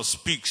Jesus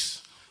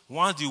speaks,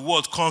 once the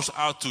word comes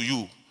out to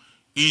you,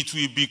 it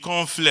will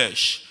become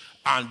flesh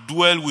and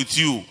dwell with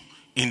you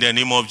in the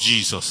name of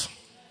Jesus.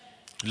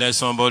 Let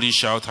somebody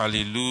shout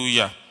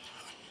hallelujah.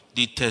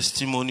 The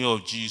testimony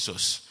of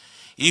Jesus.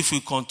 If we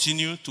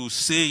continue to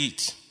say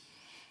it,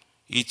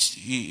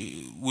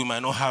 we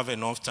might not have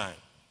enough time.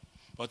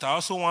 But I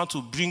also want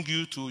to bring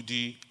you to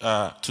the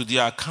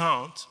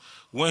account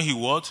when he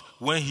what?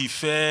 When he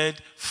fed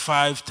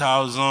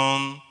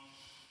 5,000,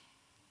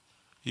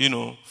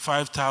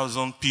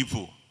 5,000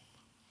 people.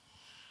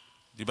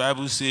 The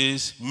Bible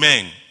says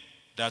men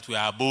that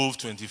were above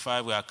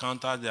 25 were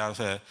counted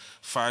as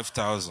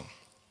 5,000.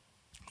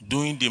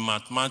 Doing the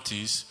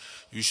mathematics,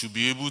 you should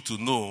be able to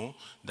know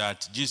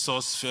that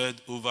Jesus fed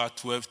over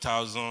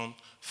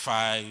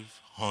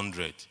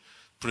 12,500.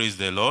 Praise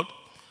the Lord.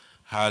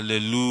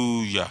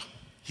 Hallelujah.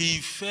 He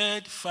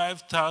fed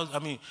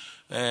 5,000,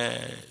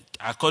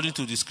 according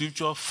to the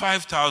scripture,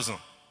 5,000.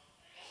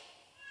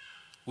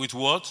 With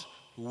what?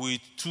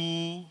 With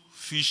 2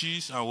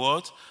 fishes and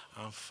what?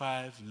 And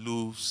 5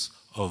 loaves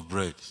of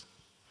bread.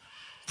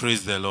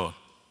 Praise the Lord.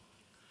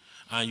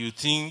 And you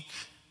think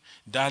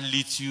that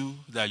little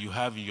that you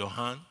have in your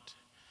hand,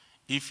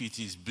 if it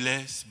is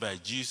blessed by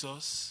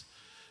Jesus,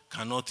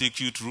 cannot take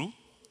you through?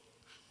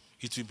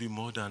 It will be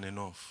more than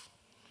enough.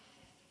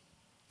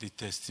 The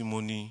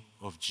testimony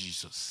of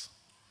Jesus.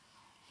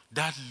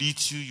 That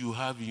little you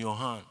have in your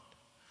hand,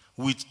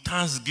 with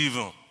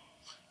thanksgiving,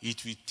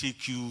 it will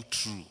take you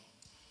through.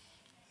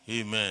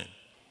 Amen.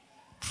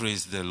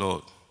 Praise the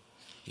Lord.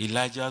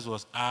 Elijah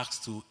was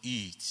asked to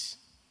eat,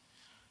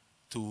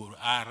 to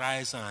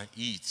arise and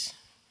eat,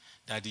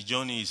 that the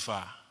journey is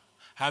far.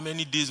 How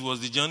many days was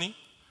the journey?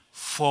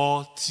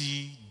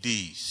 40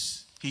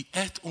 days. He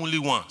ate only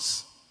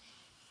once.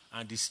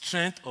 And the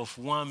strength of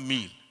one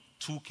meal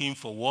took him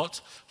for what?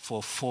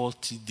 For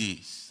 40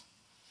 days.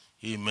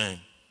 Amen.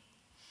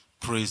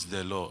 Praise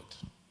the Lord.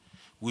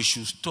 We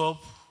should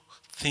stop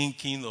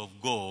thinking of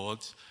God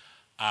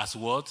as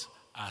what?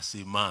 As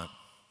a man.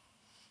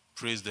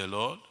 Praise the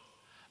Lord.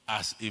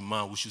 As a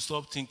man. We should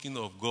stop thinking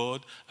of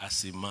God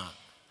as a man.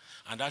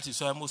 And that is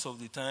why most of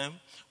the time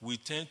we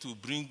tend to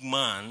bring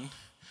man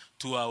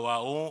to our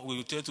own,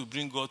 we tend to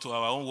bring God to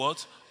our own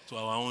what? To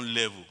our own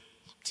level.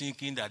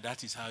 Thinking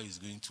that is how it's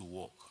going to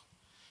work.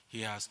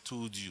 He has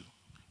told you.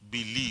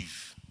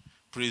 Believe.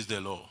 Praise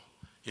the Lord.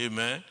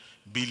 Amen.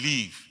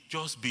 Believe.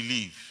 Just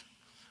believe.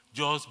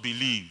 Just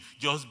believe.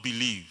 Just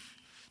believe.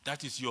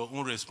 That is your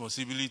own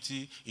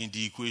responsibility in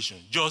the equation.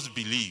 Just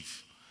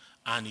believe.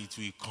 And it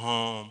will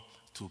come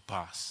to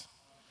pass.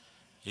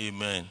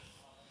 Amen.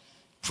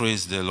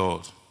 Praise the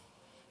Lord.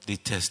 The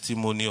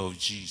testimony of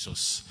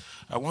Jesus.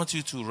 I want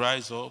you to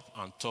rise up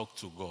and talk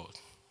to God.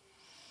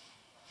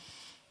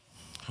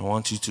 I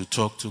want you to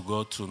talk to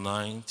God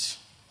tonight.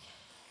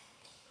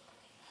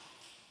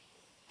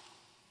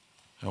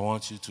 I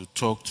want you to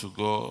talk to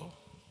God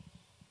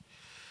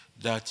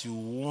that you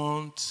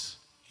want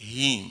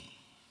Him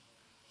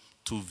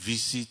to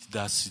visit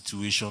that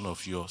situation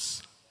of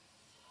yours.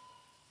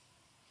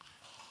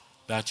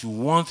 That you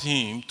want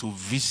Him to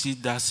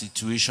visit that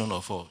situation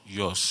of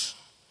yours.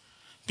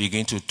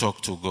 Begin to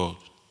talk to God.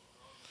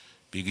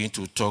 Begin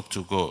to talk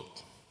to God.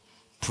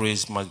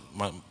 Praise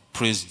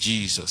praise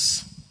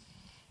Jesus.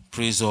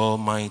 Praise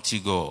Almighty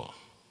God.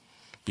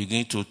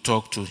 Begin to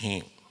talk to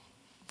Him.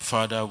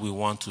 Father, we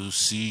want to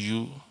see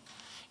you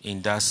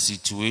in that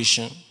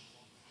situation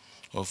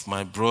of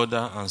my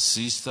brother and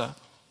sister.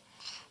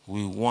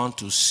 We want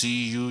to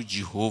see you,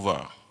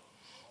 Jehovah.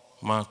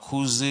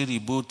 Makuze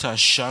ribota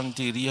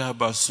shanti ria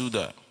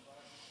basuda.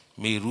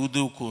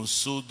 Merudu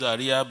kunsuda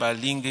ria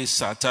balinge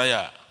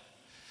sataya.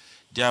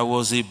 There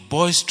was a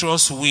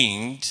boisterous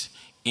wind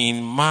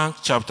in Mark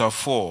chapter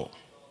 4.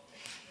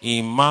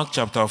 In Mark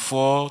chapter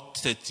 4,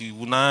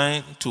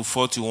 39 to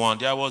 41.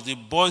 There was a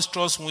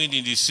boisterous wind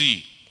in the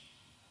sea.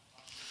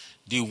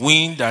 The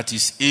wind that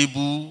is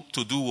able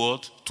to do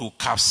what? To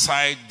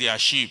capsize their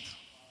ship.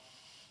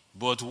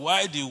 But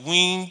while the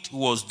wind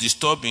was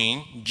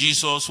disturbing,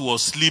 Jesus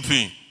was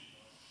sleeping.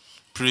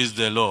 Praise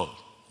the Lord.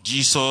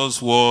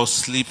 Jesus was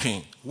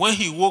sleeping. When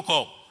he woke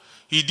up,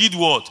 he did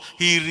what?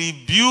 He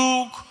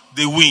rebuked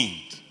the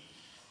wind.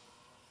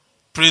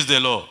 Praise the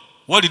Lord.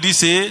 What did he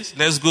say?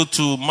 Let's go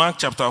to Mark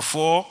chapter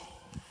 4,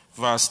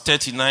 verse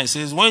 39. It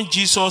says, when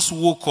Jesus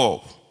woke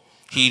up,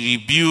 he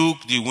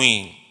rebuked the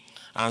wind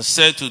and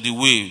said to the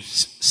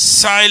waves,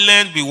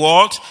 silent be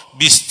what?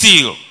 Be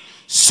still.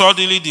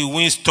 Suddenly the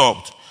wind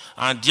stopped,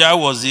 and there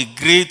was a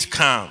great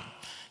calm.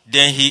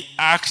 Then he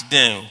asked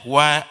them,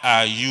 why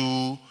are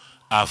you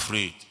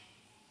afraid?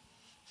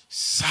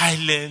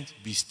 Silent,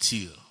 be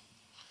still.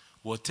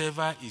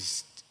 Whatever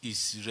is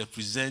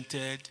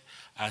represented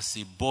as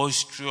a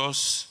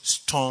boisterous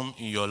storm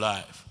in your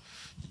life,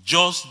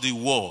 just the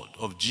word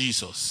of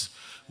Jesus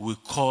will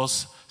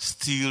cause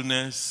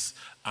stillness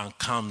and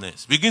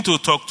calmness. Begin to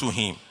talk to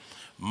him.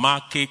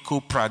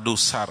 Makeko Prado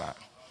Sara.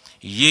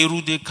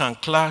 Yerude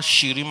Kankla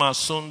Shirima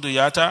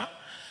Sonduyata.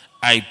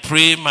 I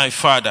pray, my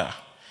Father,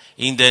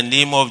 in the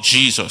name of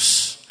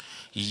Jesus.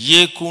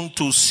 Yekun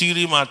to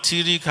Siri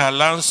Matiri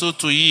Kalanso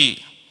to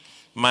ye.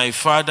 My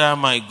Father,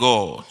 my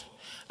God,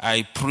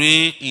 I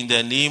pray in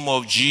the name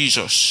of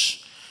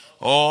Jesus.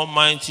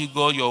 Almighty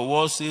God, your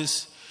word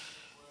says,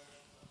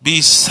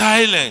 be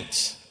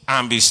silent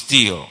and be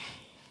still.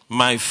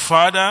 My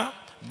Father,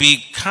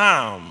 be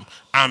calm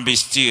and be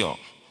still.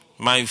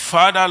 My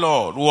Father,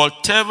 Lord,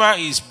 whatever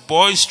is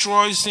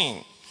boisterous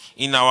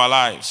in our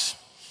lives,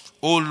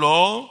 O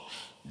Lord,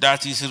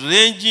 that is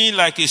raging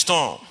like a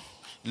storm,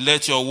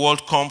 let your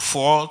word come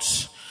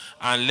forth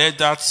and let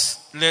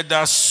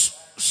that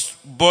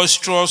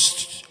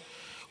boisterous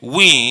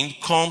wind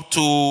come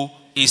to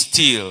a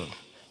still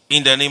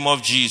in the name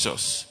of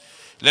Jesus.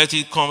 Let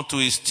it come to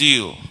a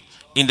still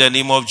in the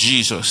name of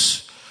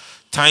Jesus.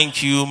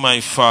 Thank you,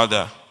 my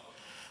Father.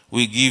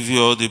 We give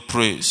you all the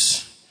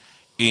praise.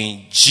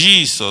 In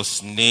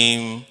Jesus'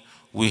 name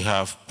we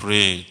have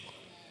prayed.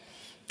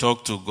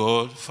 Talk to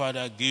God.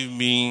 Father, give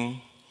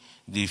me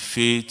the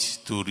faith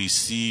to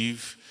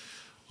receive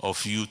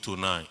of you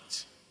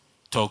tonight.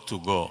 Talk to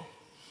God.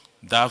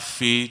 That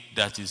faith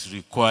that is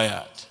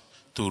required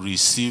to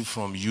receive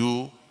from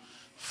you,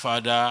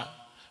 Father,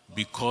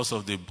 because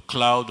of the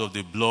cloud of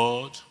the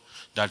blood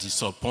that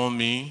is upon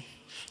me,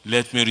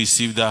 let me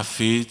receive that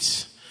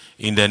faith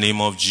in the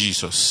name of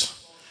Jesus.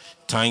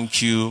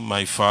 Thank you,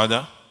 my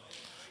Father.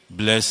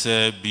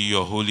 Blessed be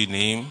your holy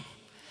name.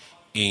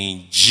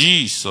 In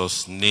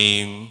Jesus'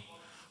 name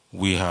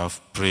we have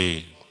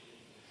prayed.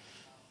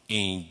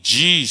 In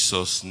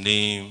Jesus'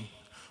 name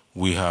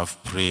we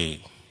have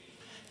prayed.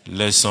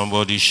 Let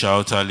somebody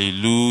shout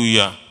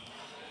hallelujah.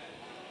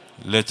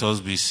 Let us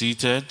be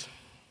seated.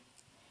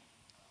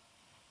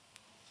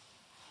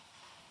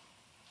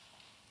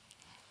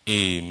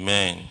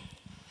 Amen.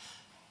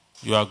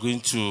 You are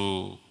going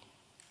to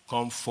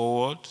come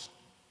forward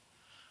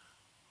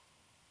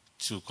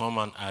to come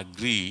and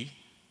agree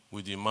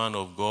with the man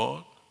of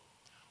God.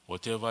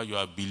 Whatever you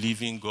are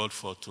believing God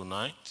for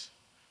tonight,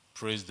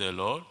 praise the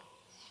Lord.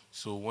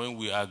 So when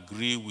we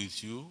agree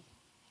with you,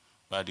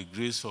 by the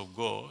grace of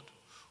God,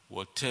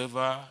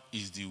 whatever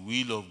is the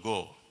will of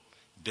God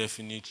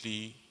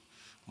definitely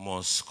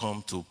must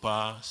come to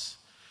pass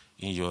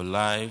in your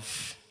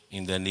life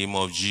in the name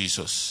of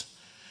Jesus.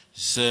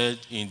 He said,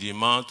 in the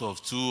amount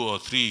of 2 or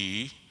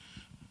 3,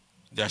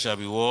 there shall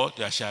be what?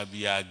 There shall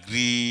be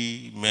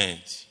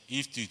agreement.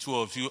 If the 2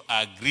 of you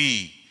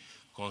agree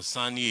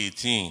concerning a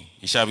thing,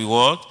 it shall be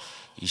what?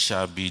 It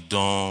shall be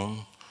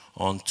done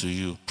unto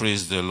you.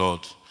 Praise the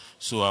Lord.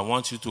 So I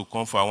want you to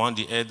come forward. I want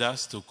the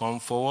elders to come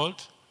forward.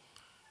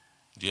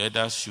 The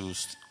elders should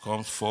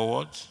come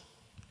forward.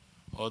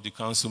 All the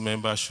council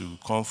members should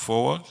come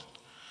forward.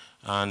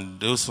 And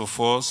those of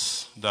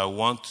us that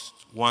want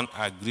one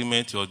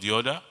agreement or the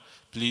other,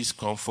 please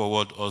come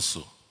forward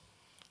also.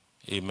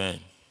 Amen.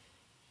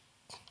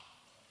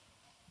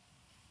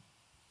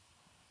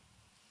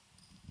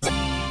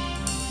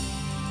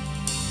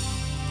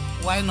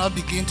 Why not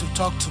begin to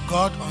talk to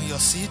God on your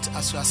seat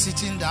as you are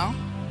sitting down?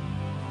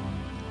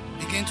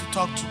 Begin to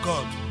talk to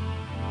God.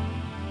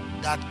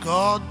 That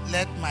God,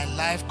 let my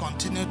life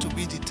continue to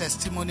be the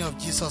testimony of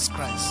Jesus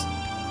Christ.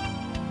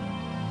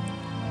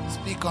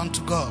 Speak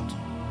unto God,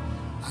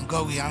 and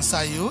God will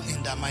answer you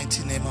in the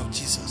mighty name of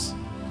Jesus.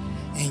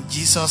 In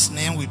Jesus'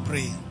 name we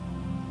pray.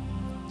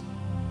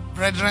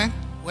 Brethren,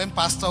 when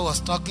Pastor was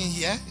talking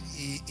here,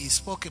 he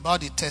spoke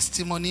about the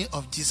testimony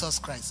of Jesus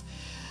Christ.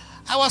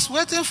 I was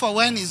waiting for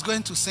when he's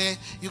going to say,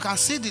 you can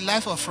see the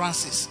life of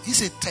Francis.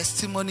 He's a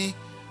testimony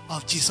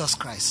of Jesus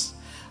Christ.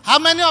 How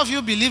many of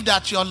you believe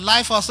that your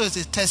life also is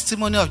a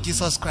testimony of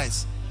Jesus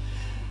Christ?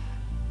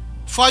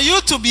 For you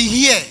to be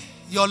here,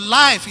 your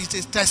life is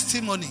a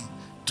testimony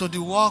to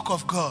the work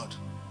of God.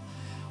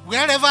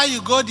 Wherever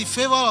you go, the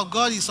favor of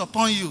God is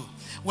upon you.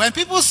 When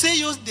people see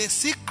you, they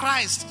see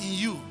Christ in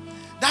you.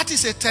 That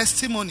is a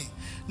testimony.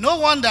 No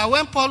wonder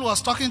when Paul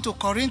was talking to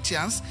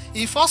Corinthians,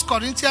 in 1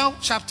 Corinthians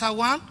chapter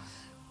 1,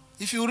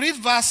 if you read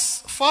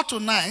verse 4 to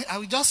 9, I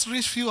will just read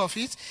a few of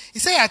it. He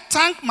said, I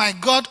thank my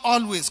God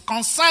always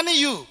concerning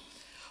you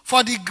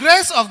for the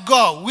grace of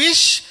God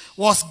which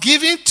was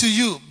given to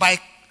you by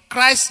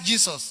Christ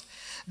Jesus,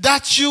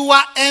 that you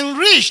were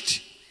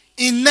enriched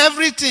in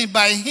everything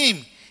by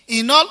him,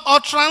 in all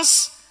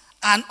utterance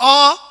and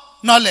all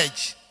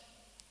knowledge.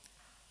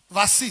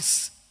 Verse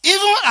 6,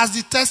 even as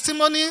the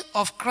testimony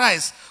of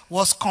Christ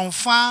was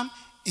confirmed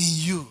in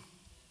you.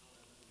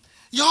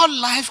 Your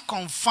life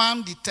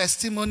confirmed the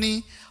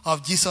testimony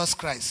of Jesus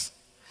Christ.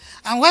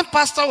 And when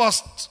Pastor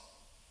was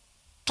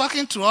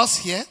talking to us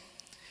here,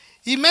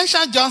 he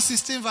mentioned John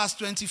 16 verse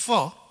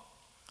 24,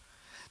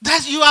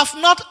 that you have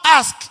not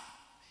asked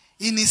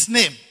in his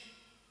name.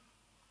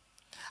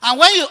 And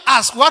when you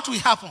ask, what will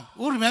happen?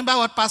 Who remember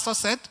what Pastor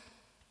said?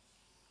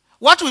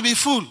 What will be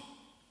full?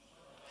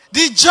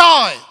 The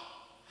joy.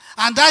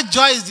 And that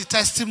joy is the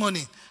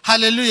testimony.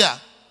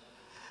 Hallelujah.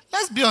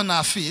 Let's be on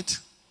our feet.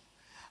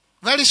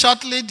 Very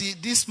shortly,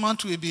 this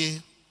month will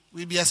be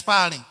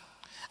expiring.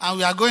 And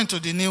we are going to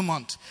the new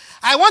month.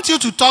 I want you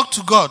to talk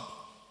to God.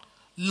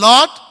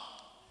 Lord,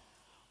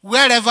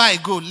 wherever I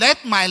go,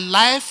 let my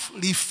life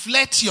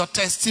reflect your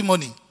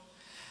testimony.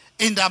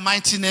 In the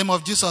mighty name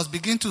of Jesus,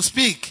 begin to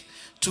speak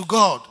to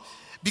God.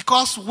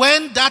 Because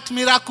when that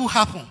miracle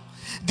happened,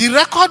 the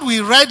record we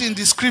read in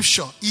the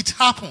scripture, it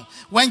happened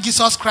when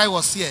Jesus Christ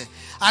was here.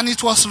 And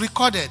it was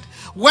recorded.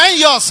 When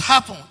yours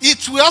happened,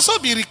 it will also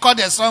be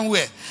recorded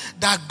somewhere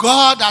that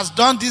God has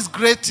done this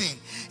great thing.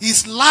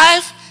 His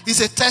life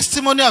is a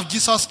testimony of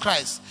Jesus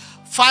Christ.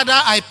 Father,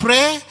 I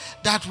pray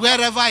that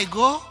wherever I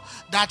go,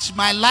 that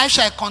my life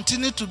shall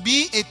continue to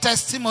be a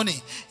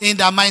testimony in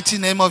the mighty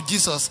name of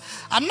Jesus.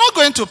 I'm not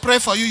going to pray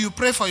for you. You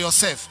pray for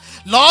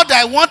yourself. Lord,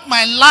 I want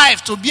my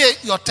life to be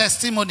your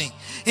testimony.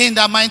 In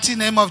the mighty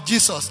name of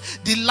Jesus.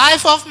 The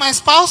life of my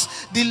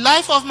spouse, the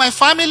life of my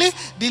family,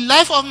 the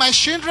life of my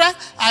children,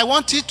 I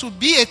want it to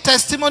be a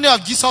testimony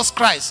of Jesus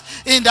Christ.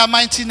 In the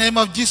mighty name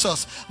of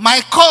Jesus. My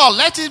call,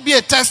 let it be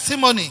a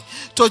testimony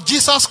to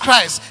Jesus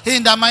Christ.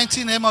 In the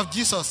mighty name of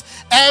Jesus.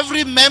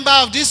 Every member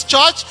of this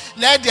church,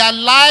 let their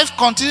life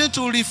continue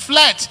to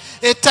reflect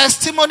a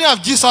testimony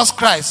of Jesus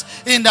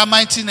Christ. In the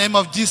mighty name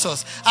of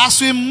Jesus.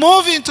 As we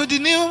move into the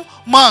new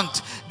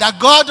month, that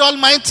God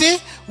Almighty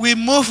will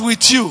move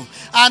with you.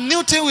 A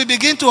new thing will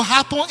begin to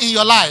happen in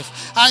your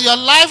life. And your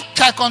life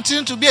can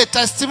continue to be a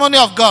testimony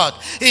of God.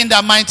 In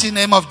the mighty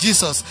name of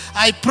Jesus.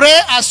 I pray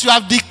as you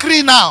have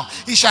decreed now,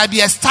 it shall be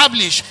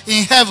established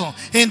in heaven.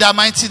 In the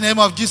mighty name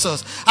of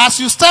Jesus. As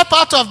you step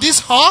out of this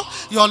hall,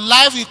 your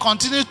life will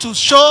continue to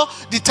show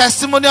the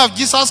testimony of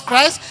Jesus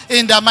Christ.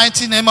 In the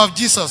mighty name of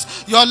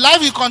Jesus. Your life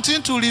will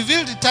continue to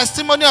reveal the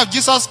testimony of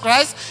Jesus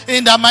Christ.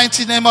 In the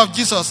mighty name of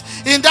Jesus.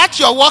 In that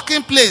your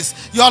working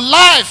place, your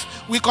life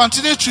we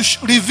continue to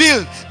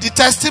reveal the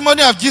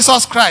testimony of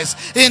Jesus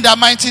Christ in the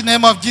mighty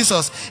name of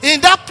Jesus. In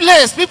that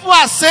place, people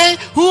are saying,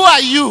 who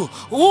are you?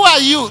 Who are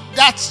you?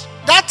 That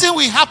thing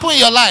will happen in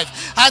your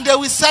life. And they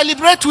will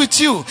celebrate with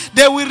you.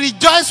 They will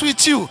rejoice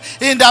with you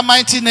in the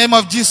mighty name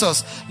of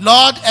Jesus.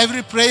 Lord,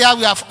 every prayer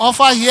we have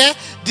offered here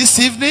this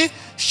evening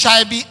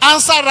shall be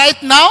answered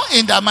right now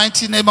in the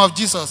mighty name of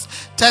Jesus.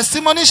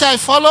 Testimony shall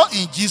follow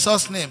in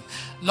Jesus' name.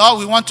 Lord,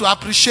 we want to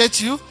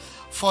appreciate you.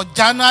 For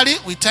January,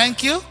 we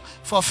thank you.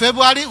 For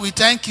February, we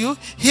thank you.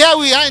 Here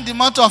we are in the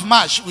month of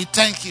March, we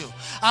thank you.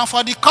 And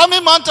for the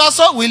coming month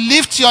also, we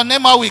lift your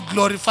name and we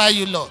glorify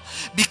you, Lord.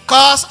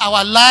 Because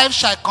our life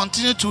shall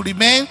continue to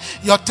remain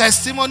your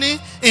testimony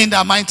in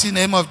the mighty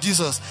name of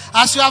Jesus.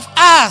 As you have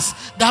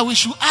asked that we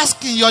should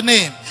ask in your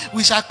name.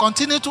 We shall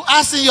continue to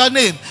ask in your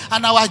name,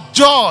 and our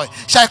joy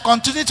shall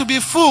continue to be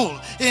full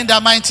in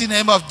the mighty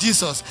name of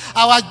Jesus.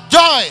 Our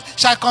joy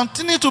shall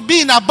continue to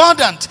be in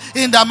abundance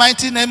in the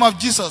mighty name of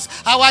Jesus.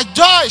 Our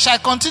joy shall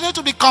continue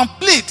to be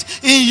complete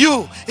in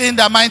you in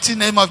the mighty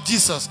name of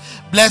Jesus.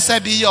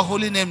 Blessed be your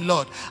holy name,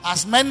 Lord.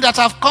 As many that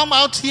have come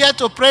out here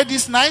to pray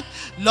this night,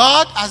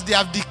 Lord, as they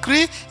have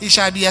decreed, it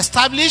shall be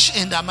established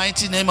in the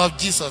mighty name of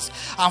Jesus.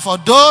 And for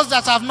those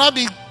that have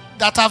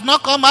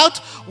not come out,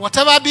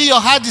 whatever be your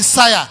heart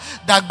desire,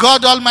 that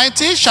God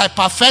Almighty shall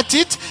perfect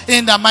it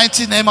in the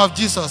mighty name of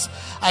Jesus.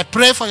 I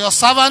pray for your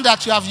servant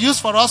that you have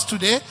used for us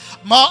today,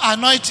 more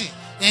anointing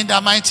in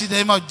the mighty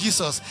name of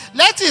Jesus.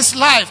 Let his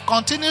life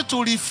continue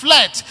to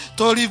reflect,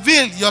 to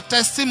reveal your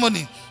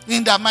testimony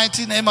in the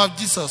mighty name of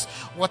Jesus.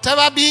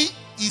 Whatever be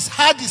his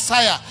heart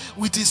desire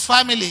with his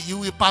family, you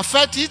will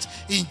perfect it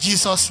in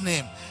Jesus'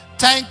 name.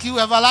 Thank you,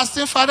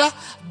 everlasting Father.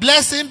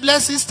 Bless him,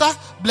 bless sister,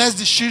 bless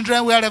the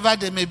children wherever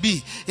they may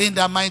be in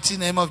the mighty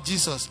name of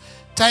Jesus.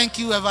 Thank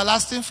you,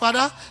 everlasting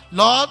Father.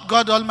 Lord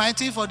God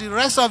Almighty, for the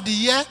rest of the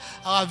year,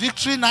 our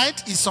victory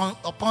night is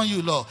upon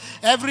you, Lord.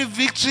 Every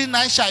victory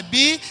night shall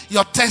be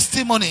your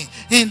testimony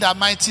in the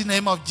mighty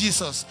name of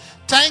Jesus.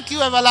 Thank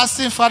you,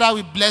 everlasting Father.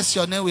 We bless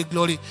your name. We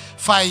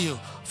glorify you.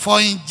 For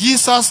in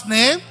Jesus'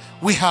 name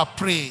we have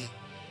prayed.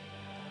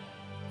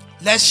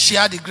 Let's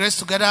share the grace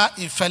together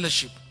in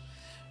fellowship.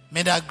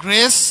 May the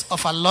grace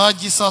of our Lord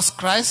Jesus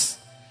Christ,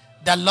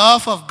 the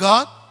love of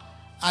God,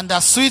 and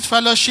the sweet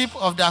fellowship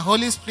of the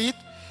Holy Spirit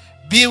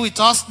be with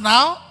us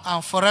now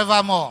and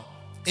forevermore.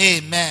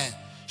 Amen.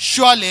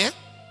 Surely,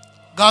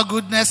 God's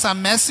goodness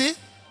and mercy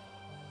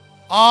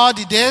all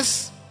the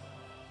days,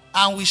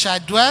 and we shall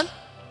dwell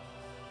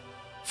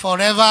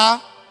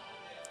forever.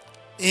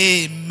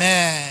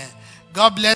 Amen. God bless.